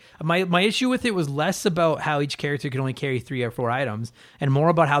handy. My issue with it was less about how each character could only carry 3 or 4 items and more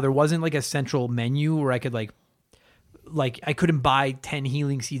about how there wasn't like a central menu where I could like I couldn't buy 10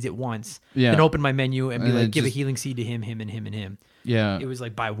 healing seeds at once and open my menu and be like, give a healing seed to him, and him. Yeah. It was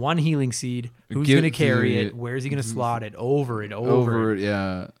like, buy 1 healing seed. Who's going to carry it? Where's he going to slot it? Over and over.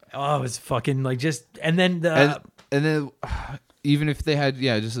 Yeah. Oh, it was fucking like just, and then and then even if they had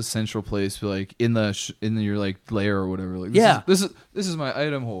just a central place like in your like lair or whatever, like this is my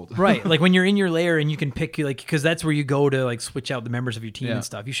item hold. Right, like when you're in your lair and you can pick like, because that's where you go to like switch out the members of your team and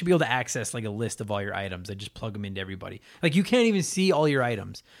stuff. You should be able to access like a list of all your items and just plug them into everybody. Like you can't even see all your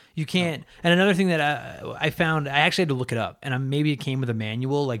items. You can't. And another thing that I found, I actually had to look it up, and maybe it came with a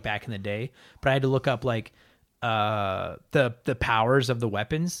manual like back in the day, but I had to look up like the powers of the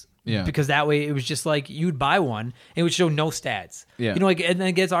weapons. Yeah. Because that way it was just like you'd buy one, it would show no stats. Yeah. Like, and then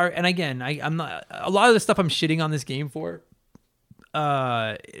it gets and again, I'm not, a lot of the stuff I'm shitting on this game for.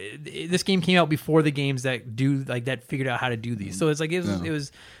 This game came out before the games that do like that figured out how to do these. So it's like it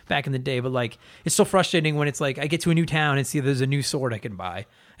was back in the day, but like it's so frustrating when it's like I get to a new town and see there's a new sword I can buy.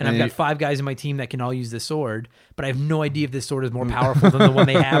 And I've got 5 guys in my team that can all use this sword, but I have no idea if this sword is more powerful than the one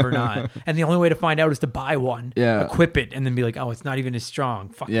they have or not. And the only way to find out is to buy one, equip it, and then be like, oh, it's not even as strong.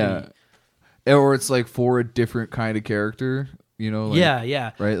 Fuck me. Or it's like for a different kind of character, Like,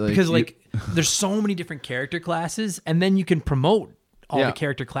 yeah. Right? Like, because there's so many different character classes, and then you can promote all the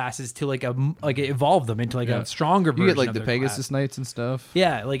character classes to like evolve them into like a stronger version. You get like of the their Pegasus class. Knights and stuff.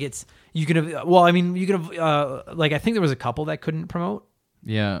 Yeah, like you can have like I think there was a couple that couldn't promote.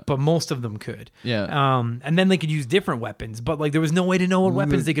 Yeah. But most of them could. Yeah. And then they could use different weapons, but like there was no way to know what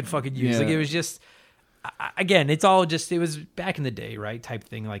weapons they could fucking use. Like it was just, again, it was back in the day, right? Type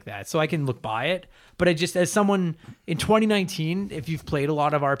thing like that. So I can look by it, but it just, as someone in 2019, if you've played a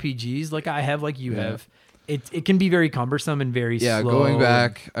lot of RPGs like I have, like you have, it can be very cumbersome and very slow. Going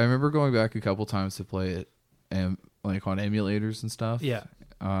back, I remember going back a couple times to play it and like on emulators and stuff. Yeah.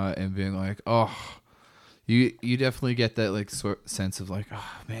 And being like, oh, You definitely get that like sense of like,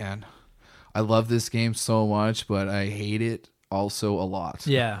 oh man, I love this game so much, but I hate it also a lot.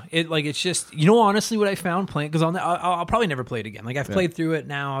 Yeah, it's just, honestly what I found playing, because I'll probably never play it again. Like I've played through it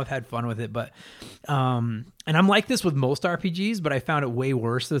now, I've had fun with it, but and I'm like this with most RPGs, but I found it way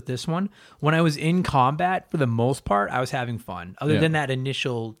worse with this one. When I was in combat, for the most part, I was having fun, other than that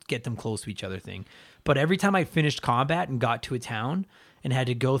initial get them close to each other thing. But every time I finished combat and got to a town, and had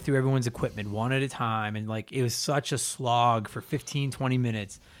to go through everyone's equipment one at a time. And like, it was such a slog for 15, 20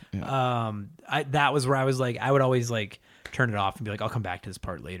 minutes. Yeah. That was where I was like, I would always like turn it off and be like, I'll come back to this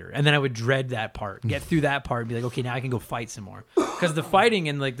part later. And then I would dread that part, get through that part and be like, okay, now I can go fight some more. Because the fighting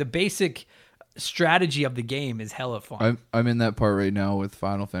and like the basic strategy of the game is hella fun. I'm in that part right now with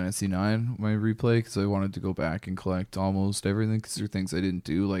Final Fantasy 9, my replay, because I wanted to go back and collect almost everything, because there are things I didn't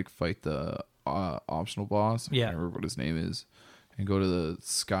do, like fight the optional boss. I can't remember what his name is. And go to the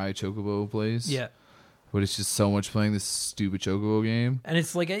Sky Chocobo place. Yeah. But it's just so much playing this stupid Chocobo game. And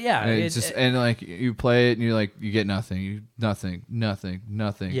it's like, and like you play it and you're like, you get nothing. Nothing.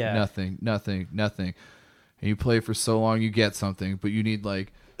 And you play for so long, you get something, but you need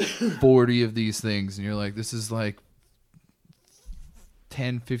like 40 of these things. And you're like, this is like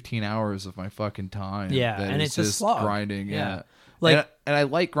 10, 15 hours of my fucking time. Yeah. And it's just grinding. Yeah. Like, and I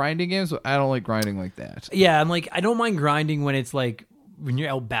like grinding games, but I don't like grinding like that. Yeah. I'm like, I don't mind grinding when it's like, when you're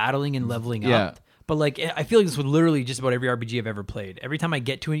out battling and leveling up. But like, I feel like this with literally just about every RPG I've ever played. Every time I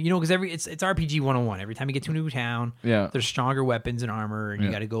get to it, you know, because it's RPG 101. Every time you get to a new town, there's stronger weapons and armor, and you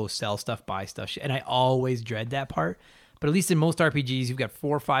got to go sell stuff, buy stuff. And I always dread that part. But at least in most RPGs, you've got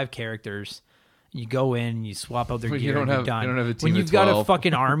 4 or 5 characters. You go in, you swap out their gear, and you're done. You don't have a team when you've of 12. got a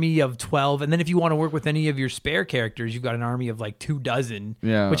fucking army of 12, and then if you want to work with any of your spare characters, you've got an army of like 2 dozen.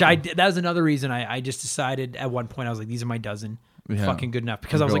 Yeah. Which that was another reason I just decided at one point, I was like, these are my dozen. Fucking good enough,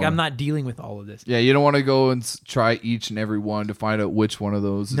 because I was like, I'm not dealing with all of this. Yeah, you don't want to go and try each and every one to find out which one of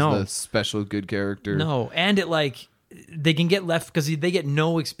those is the special good character. No, and it like they can get left because they get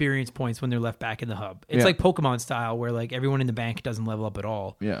no experience points when they're left back in the hub. It's like Pokemon style where like everyone in the bank doesn't level up at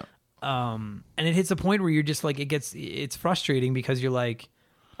all. Yeah. And it hits a point where you're just like it's frustrating because you're like,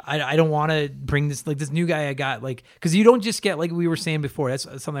 I don't want to bring this like this new guy I got like because you don't just get like we were saying before. That's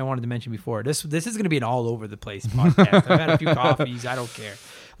something I wanted to mention before. This is going to be an all over the place podcast. I've had a few coffees. I don't care.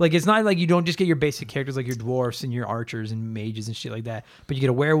 Like it's not like you don't just get your basic characters like your dwarfs and your archers and mages and shit like that. But you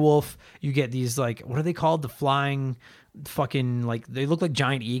get a werewolf. You get these like what are they called? The flying fucking like they look like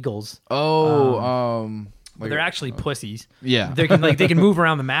giant eagles. But they're actually pussies. Yeah, they can move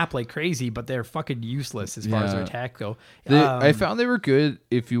around the map like crazy, but they're fucking useless as far as their attack go. I found they were good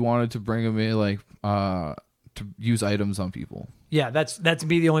if you wanted to bring them in, like to use items on people. Yeah, that's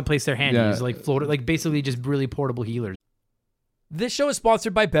be the only place they're handy. Is like floater, like basically just really portable healers. This show is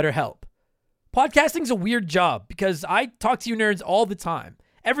sponsored by BetterHelp. Podcasting's a weird job because I talk to you nerds all the time.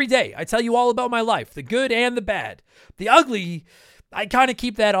 Every day, I tell you all about my life, the good and the bad. The ugly, I kind of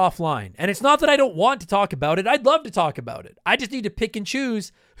keep that offline. And it's not that I don't want to talk about it. I'd love to talk about it. I just need to pick and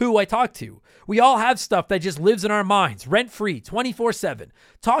choose who I talk to. We all have stuff that just lives in our minds, rent-free, 24/7.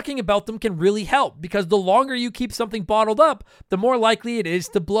 Talking about them can really help because the longer you keep something bottled up, the more likely it is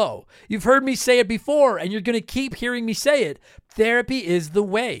to blow. You've heard me say it before, and you're going to keep hearing me say it. Therapy is the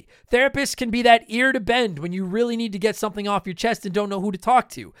way. Therapists can be that ear to bend when you really need to get something off your chest and don't know who to talk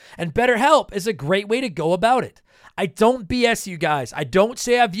to. And BetterHelp is a great way to go about it. I don't BS you guys. I don't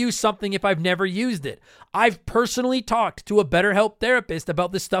say I've used something if I've never used it. I've personally talked to a BetterHelp therapist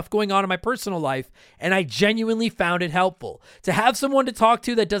about the stuff going on in my personal life, and I genuinely found it helpful. To have someone to talk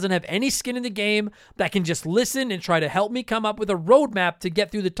to that doesn't have any skin in the game, that can just listen and try to help me come up with a roadmap to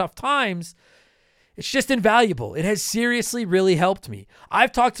get through the tough times, it's just invaluable. It has seriously really helped me.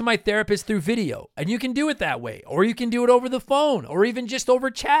 I've talked to my therapist through video, and you can do it that way, or you can do it over the phone, or even just over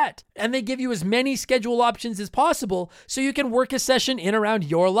chat. And they give you as many schedule options as possible so you can work a session in around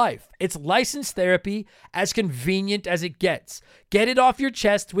your life. It's licensed therapy, as convenient as it gets. Get it off your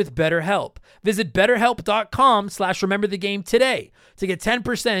chest with BetterHelp. Visit BetterHelp.com/rememberthegame today to get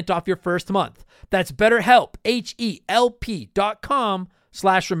 10% off your first month. That's BetterHelp,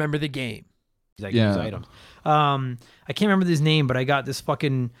 HELP.com/rememberthegame. Use items. I can't remember his name, but I got this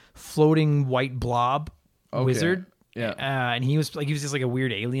fucking floating white blob wizard. Yeah. And he was just like a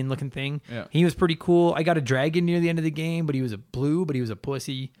weird alien looking thing. Yeah. He was pretty cool. I got a dragon near the end of the game, but he was a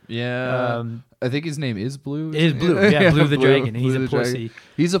pussy. Yeah. I think his name is Blue. It is Blue. Yeah, Blue the dragon. And he's a pussy. Dragon.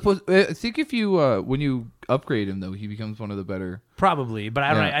 He's a pussy. I think if you when you upgrade him though, he becomes one of the better. Probably, but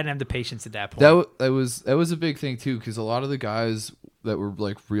I didn't have the patience at that point. That was a big thing too, because a lot of the guys that were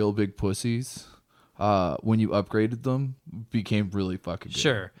like real big pussies, when you upgraded them, became really fucking good.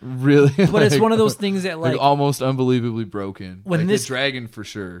 Sure. Really. But it's one of those things that like almost unbelievably broken. When like this the dragon for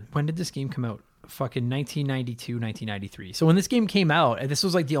sure. When did this game come out? Fucking 1992, 1993. So when this game came out, and this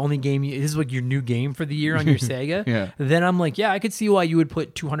was like the only game, this is like your new game for the year on your Sega. Yeah. Then I'm like, yeah, I could see why you would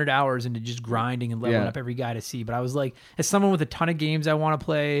put 200 hours into just grinding and leveling up every guy to see. But I was like, as someone with a ton of games I want to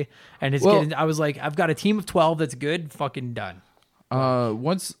play, and I was like, I've got a team of 12 that's good, fucking done.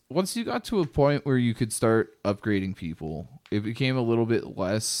 Once you got to a point where you could start upgrading people, it became a little bit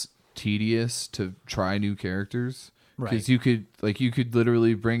less tedious to try new characters. Because you could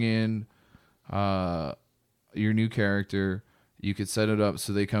literally bring in your new character. You could set it up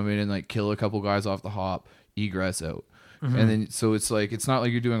so they come in and like kill a couple guys off the hop, egress out. And then so it's like it's not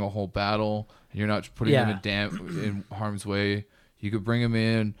like you're doing a whole battle. You're not putting them in harm's way. You could bring them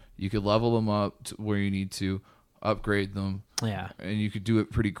in. You could level them up to where you need to, upgrade them. Yeah, and you could do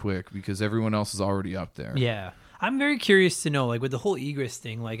it pretty quick because everyone else is already up there. Yeah. I'm very curious to know, like, with the whole egress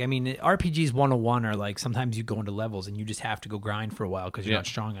thing, like, I mean, RPGs 101 are, like, sometimes you go into levels and you just have to go grind for a while because you're not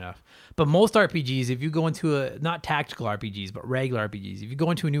strong enough. But most RPGs, if you go into not tactical RPGs, but regular RPGs, if you go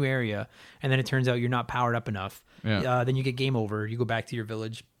into a new area and then it turns out you're not powered up enough, then you get game over. You go back to your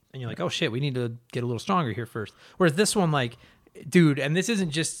village and you're like, oh, shit, we need to get a little stronger here first. Whereas this one, like, dude, and this isn't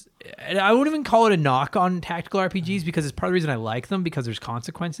just, I wouldn't even call it a knock on tactical RPGs because it's part of the reason I like them because there's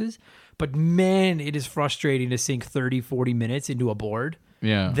consequences. But man, it is frustrating to sink 30, 40 minutes into a board,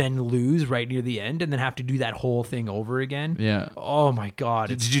 then lose right near the end, and then have to do that whole thing over again. Yeah. Oh my God.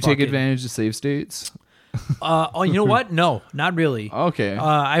 Did you take advantage of save states? Oh, you know what? No, not really. Okay.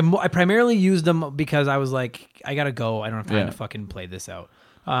 I primarily used them because I was like, I gotta go. I don't have time to fucking play this out.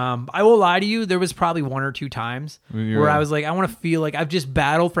 I will lie to you. There was probably one or two times where I was like, I want to feel like I've just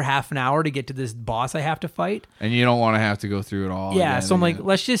battled for half an hour to get to this boss I have to fight. And you don't want to have to go through it all. Yeah. So I'm like,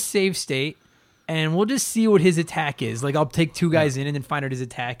 let's just save state and we'll just see what his attack is. Like I'll take two guys in and then find out his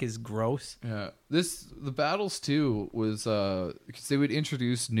attack is gross. Yeah. The battles too was, because they would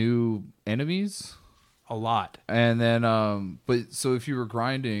introduce new enemies. A lot. And then but so if you were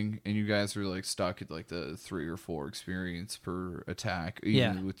grinding and you guys were like stuck at like the 3 or 4 experience per attack,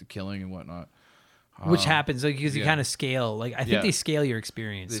 even with the killing and whatnot, which happens like because you kind of scale, like I think they scale your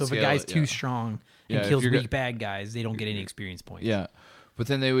experience. So if a guy's too strong and kills weak bad guys, they don't get any experience points. But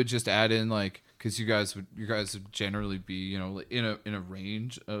then they would just add in like, because you guys would generally be in a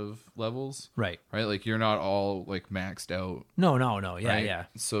range of levels, right? Like you're not all like maxed out. No, yeah.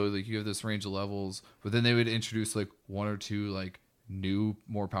 So like you have this range of levels, but then they would introduce like 1 or 2 like new,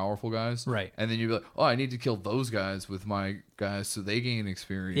 more powerful guys, right? And then you'd be like, oh, I need to kill those guys with my guys so they gain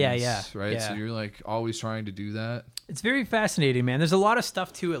experience. Right. So you're like always trying to do that. It's very fascinating, man. There's a lot of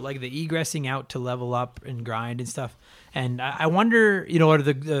stuff to it, like the egressing out to level up and grind and stuff. And I wonder, or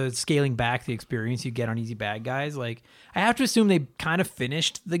the scaling back the experience you get on easy bad guys. Like, I have to assume they kind of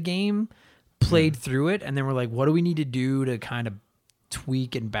finished the game, played through it, and then were like, what do we need to do to kind of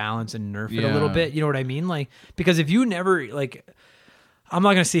tweak and balance and nerf it a little bit? You know what I mean? Like, because if you never, like, I'm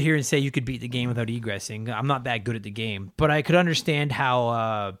not going to sit here and say you could beat the game without egressing. I'm not that good at the game. But I could understand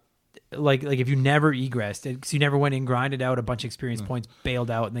how... Like if you never egressed, because you never went and grinded out a bunch of experience points, bailed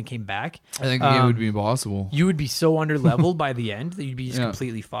out, and then came back. I think it would be impossible. You would be so under leveled by the end that you'd be just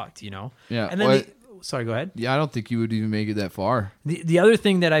completely fucked, Yeah. And then sorry, go ahead. Yeah, I don't think you would even make it that far. The other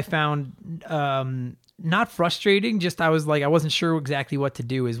thing that I found not frustrating, just I was like I wasn't sure exactly what to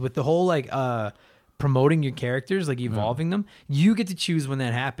do is with the whole like promoting your characters, like evolving them, you get to choose when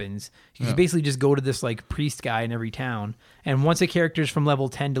that happens. You basically just go to this like priest guy in every town, and once a character's from level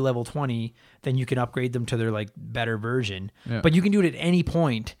 10 to level 20, then you can upgrade them to their like better version. But you can do it at any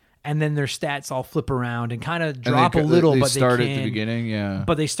point, and then their stats all flip around and kind of drop a little. But they start at the beginning,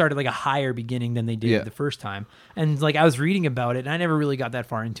 but they start at like a higher beginning than they did the first time. And like I was reading about it, and I never really got that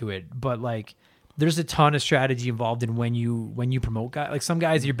far into it, but like there's a ton of strategy involved in when you promote guys. Like some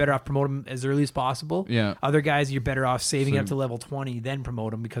guys, you're better off promoting them as early as possible. Yeah. Other guys, you're better off saving it up to level 20, then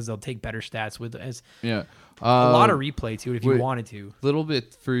promote them because they'll take better stats with as a lot of replay to it if you wanted to. Little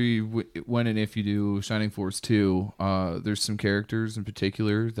bit for you when and if you do Shining Force 2. There's some characters in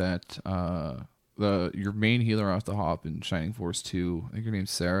particular that your main healer off the hop in Shining Force 2. I think her name's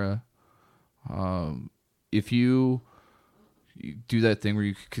Sarah. If you do that thing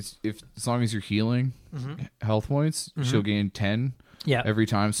where as long as you're healing health points, she'll gain 10 every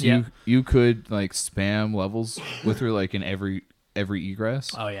time. So you could like spam levels with her like in every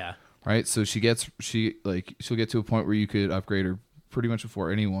egress. Oh yeah. Right. So she'll get to a point where you could upgrade her pretty much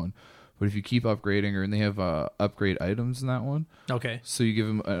before anyone. But if you keep upgrading her, and they have upgrade items in that one. Okay. So you give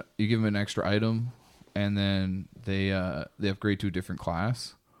them an extra item, and then they upgrade to a different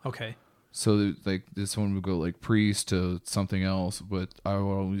class. Okay. So like this one would go like priest to something else, but I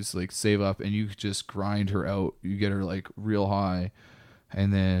would always like save up, and you could just grind her out. You get her like real high,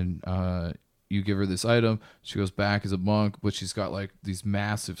 and then you give her this item. She goes back as a monk, but she's got like these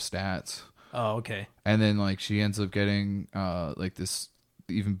massive stats. Oh, okay. And then like she ends up getting like this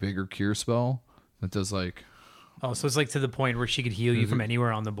even bigger cure spell that does like Oh, so it's like to the point where she could heal you from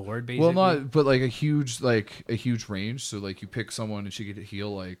anywhere on the board, basically. Well, not, but like a huge range. So like you pick someone and she could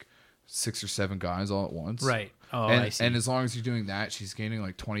heal like 6 or 7 guys all at once. Right. Oh, and, I see. And as long as you're doing that, she's gaining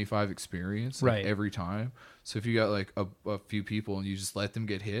like 25 experience like, right. every time. So if you got like a few people and you just let them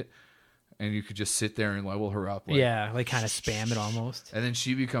get hit, and you could just sit there and level her up. Like, yeah, like kind of spam it almost. And then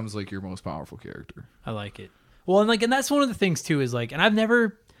she becomes like your most powerful character. I like it. Well, and that's one of the things too is like, and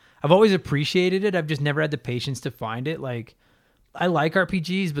I've always appreciated it. I've just never had the patience to find it. Like, I like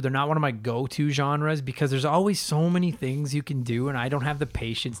RPGs, but they're not one of my go-to genres because there's always so many things you can do, and I don't have the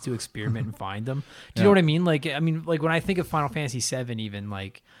patience to experiment and find them. Do you know what I mean? Like when I think of Final Fantasy VII, even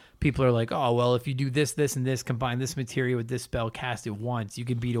like people are like, oh, well, if you do this, this, and this, combine this material with this spell, cast it once, you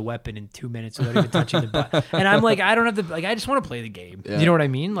can beat a weapon in 2 minutes without even touching the button. And I'm like, I don't have to. Like, I just want to play the game. Yeah. You know what I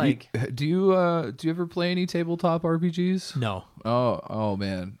mean? Like, do you ever play any tabletop RPGs? No. Oh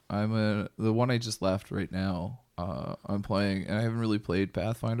man, the one I just left right now. I'm playing, and I haven't really played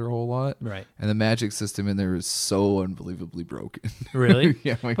Pathfinder a whole lot. Right. And the magic system in there is so unbelievably broken. Really?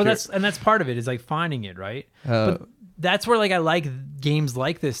 Yeah. But that's part of it is like finding it, right? But that's where like I like games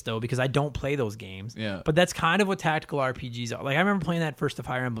like this though, because I don't play those games. Yeah. But that's kind of what tactical RPGs are. Like I remember playing that first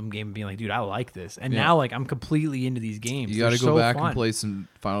Fire Emblem game and being like, dude, I like this. And now like I'm completely into these games. You got to go back and play some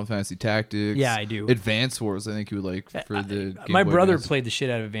Final Fantasy Tactics. Yeah, I do. Advance Wars, I think you would like for the Game my Boy brother Advance. played the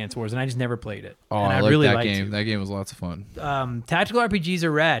shit out of Advance Wars, and I just never played it. Oh, and I like really that liked game. to. That game was lots of fun. Tactical RPGs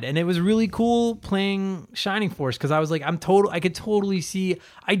are rad, and it was really cool playing Shining Force because I was like, I could totally see.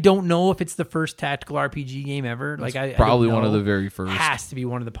 I don't know if it's the first tactical RPG game ever. Like, I probably don't one of know. the very first. Has to be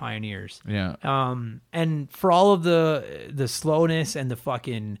one of the pioneers. Yeah. And for all of the slowness and the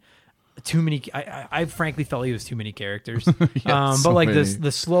fucking too many, I frankly felt like it was too many characters. Yeah, but like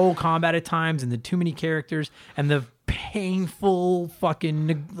the slow combat at times and the too many characters and the painful fucking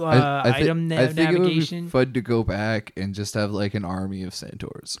item I think navigation. it would be fun to go back and just have like an army of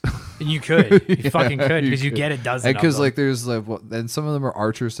centaurs. You could, you fucking could, because you get a dozen. Because like there's like, and some of them are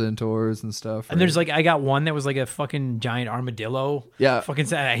archer centaurs and stuff. Right? And there's like, I got one that was like a fucking giant armadillo. Yeah, fucking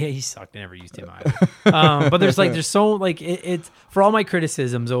he sucked. I never used him either. But there's so like it's for all my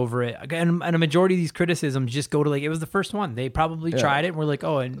criticisms over it, and a majority of these criticisms just go to like it was the first one. They probably tried it and we're like,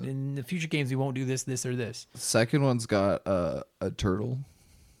 oh, and in the future games we won't do this, or this. Second one's got a turtle.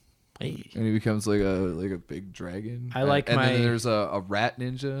 Hey. And he becomes like a big dragon. I like and my. then there's a rat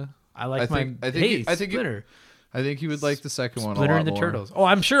ninja. I like I think Splinter. I think you would like the second one. Splinter and the Turtles. Oh,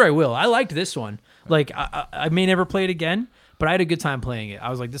 I'm sure I will. I liked this one. Like I may never play it again, but I had a good time playing it. I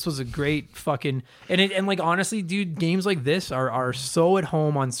was like, this was a great fucking and like honestly, dude, games like this are so at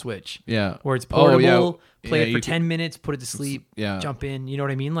home on Switch. Yeah, where it's portable. Oh, yeah. Play it for 10 minutes, put it to sleep. Yeah. Jump in. You know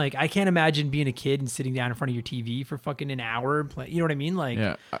what I mean? Like I can't imagine being a kid and sitting down in front of your TV for fucking an hour and play. You know what I mean? Like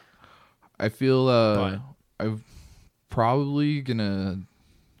yeah, I feel I'm probably gonna,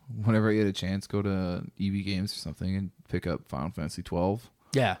 whenever I get a chance, go to EB Games or something and pick up Final Fantasy 12.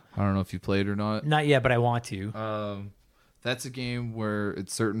 Yeah. I don't know if you played or not. Not yet, but I want to. That's a game where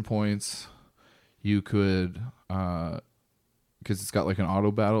at certain points you could, because it's got like an auto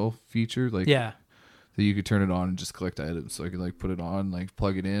battle feature, like that you could turn it on and just collect items. So I could like put it on, like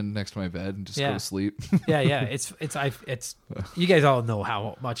plug it in next to my bed and just go to sleep. yeah. It's you guys all know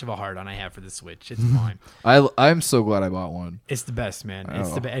how much of a hard on I have for the Switch. It's fine. I'm so glad I bought one. It's the best, man.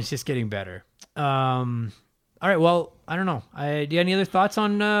 It's just getting better. All right. Well, I don't know. Do you have any other thoughts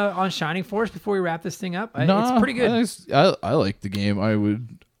on Shining Force before we wrap this thing up? It's pretty good. I like the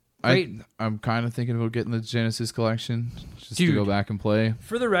game. Great. I'm kind of thinking about getting the Genesis collection just Dude, to go back and play.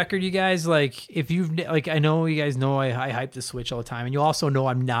 For the record, you guys, like, if you've, like, I know you guys know I hype the Switch all the time, and you also know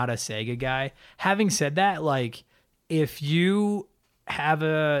I'm not a Sega guy. Having said that, like, if you have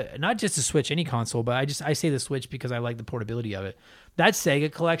not just a Switch, any console, but I say the Switch because I like the portability of it. That Sega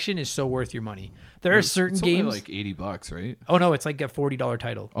collection is so worth your money. There are certain games only like $80, right? Oh no, it's like a $40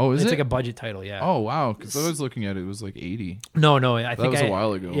 title. Oh, is it's it? Like a budget title, yeah. Oh wow, because I was looking at it was like $80. No, I think that was a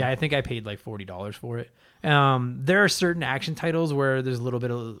while ago. Yeah, I think I paid like $40 for it. There are certain action titles where there's a little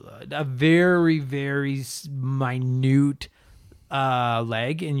bit of a very, very minute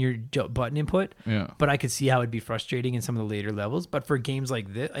lag in your button input. Yeah. But I could see how it'd be frustrating in some of the later levels. But for games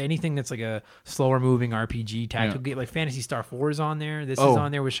like this, anything that's like a slower moving RPG tactical game, like Phantasy Star 4 is on there. This is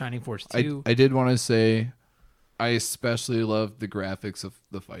on there with Shining Force 2. I did want to say, I especially love the graphics of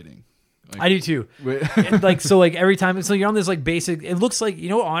the fighting. Like, I do too. Like so, like every time, so you're on this like basic. It looks like, you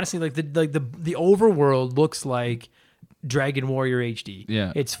know, honestly, like the overworld looks like Dragon Warrior HD.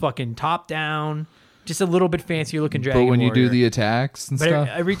 Yeah, it's fucking top down. just a little bit fancier looking dragon. But when warrior. you do the attacks and stuff,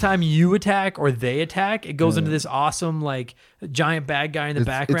 every time you attack or they attack, it goes into this awesome like giant bad guy in the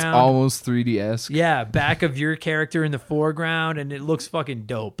background. It's almost 3D-esque. Yeah, back of your character in the foreground, and it looks fucking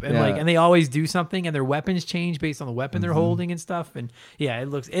dope. And and they always do something, and their weapons change based on the weapon they're holding and stuff. And yeah, it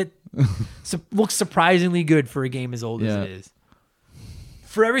looks surprisingly good for a game as old as it is.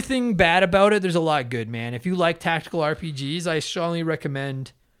 For everything bad about it, there's a lot good, man. If you like tactical RPGs, I strongly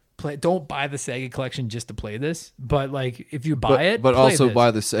recommend don't buy the Sega collection just to play this. But like, if you buy it, but play also this.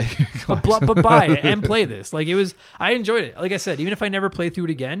 buy the Sega collection. But buy it and play this. Like I enjoyed it. Like I said, even if I never play through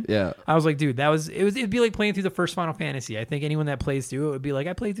it again, I was like, dude, it'd be like playing through the first Final Fantasy. I think anyone that plays through it would be like,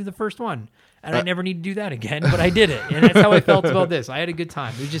 I played through the first one, and I never need to do that again. But I did it, and that's how I felt about this. I had a good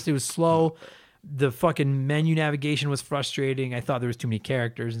time. It was slow. The fucking menu navigation was frustrating. I thought there was too many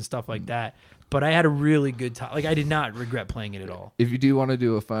characters and stuff like that. But I had a really good time. Like, I did not regret playing it at all. If you do want to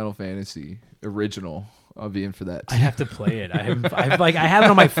do a Final Fantasy original, I'll be in for that too. I have to play it. I have it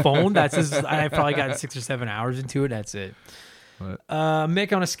on my phone. I probably got 6 or 7 hours into it. That's it.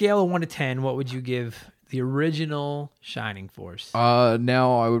 Mick, on a scale of 1 to 10, what would you give the original Shining Force?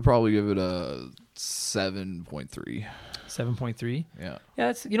 Now I would probably give it a 7.3. 7.3. Yeah. Yeah.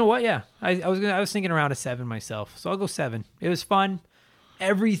 That's, you know what? Yeah. I was thinking around a 7 myself. So I'll go 7. It was fun.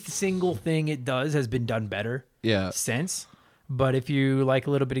 Every single thing it does has been done better. Since. But if you like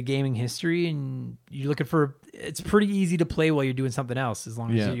a little bit of gaming history and you're looking for, it's pretty easy to play while you're doing something else, as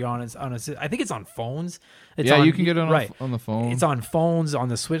long as you're on a, I think it's on phones. You can get it on the phone. It's on phones, on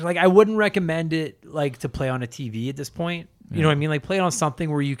the Switch. Like, I wouldn't recommend it like to play on a TV at this point. You know what I mean? Like, play it on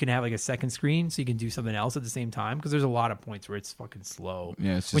something where you can have like a second screen so you can do something else at the same time, because there's a lot of points where it's fucking slow.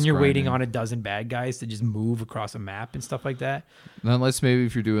 Yeah, it's just when you're grinding. waiting on a dozen bad guys to just move across a map and stuff like that. Unless maybe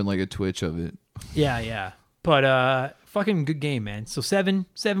if you're doing like a Twitch of it. Yeah. But fucking good game, man. So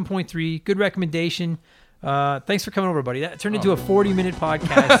 7.3, good recommendation. Thanks for coming over, buddy. That turned into a 40-minute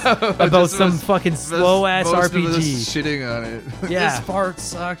podcast about some fucking slow-ass most RPG. Of us shitting on it. Yeah. This part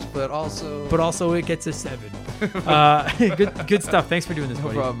sucked, but also it gets a 7. Good stuff. Thanks for doing this,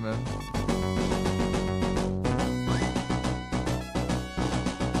 buddy. No problem, man.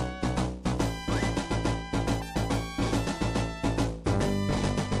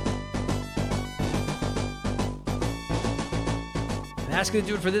 That's going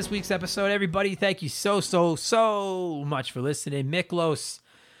to do it for this week's episode, everybody. Thank you so much for listening. Miklos,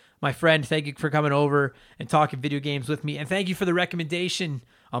 my friend, thank you for coming over and talking video games with me. And thank you for the recommendation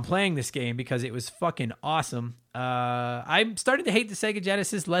on playing this game, because it was fucking awesome. I'm starting to hate the Sega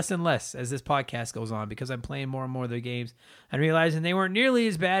Genesis less and less as this podcast goes on, because I'm playing more and more of their games and realizing they weren't nearly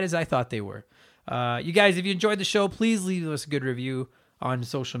as bad as I thought they were. You guys, if you enjoyed the show, please leave us a good review on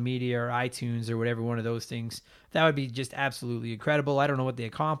social media or iTunes or whatever one of those things. That would be just absolutely incredible. I don't know what they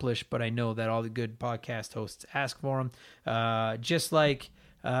accomplish, but I know that all the good podcast hosts ask for them. Just like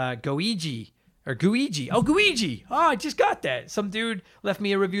Goiji. Oh, Guiji. Oh, I just got that. Some dude left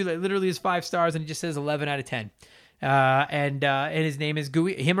me a review that literally is 5 stars and it just says 11 out of 10. And his name is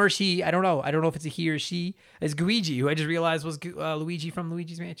him or she. I don't know. I don't know if it's a he or she. Is Guiji, who I just realized was Luigi from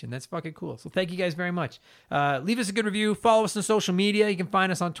Luigi's Mansion. That's fucking cool. So thank you guys very much. Leave us a good review. Follow us on social media. You can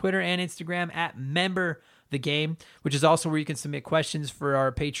find us on Twitter and Instagram at MemberTheGame, which is also where you can submit questions for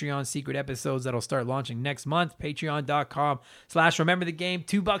our Patreon secret episodes that'll start launching next month. Patreon.com/RememberTheGame.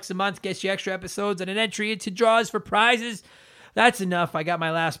 $2 a month gets you extra episodes and an entry into draws for prizes. That's enough. I got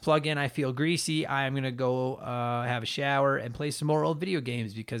my last plug in. I feel greasy. I'm going to go have a shower and play some more old video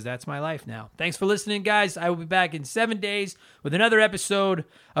games, because that's my life now. Thanks for listening, guys. I will be back in 7 days with another episode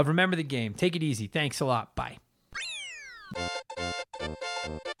of Remember the Game. Take it easy. Thanks a lot. Bye.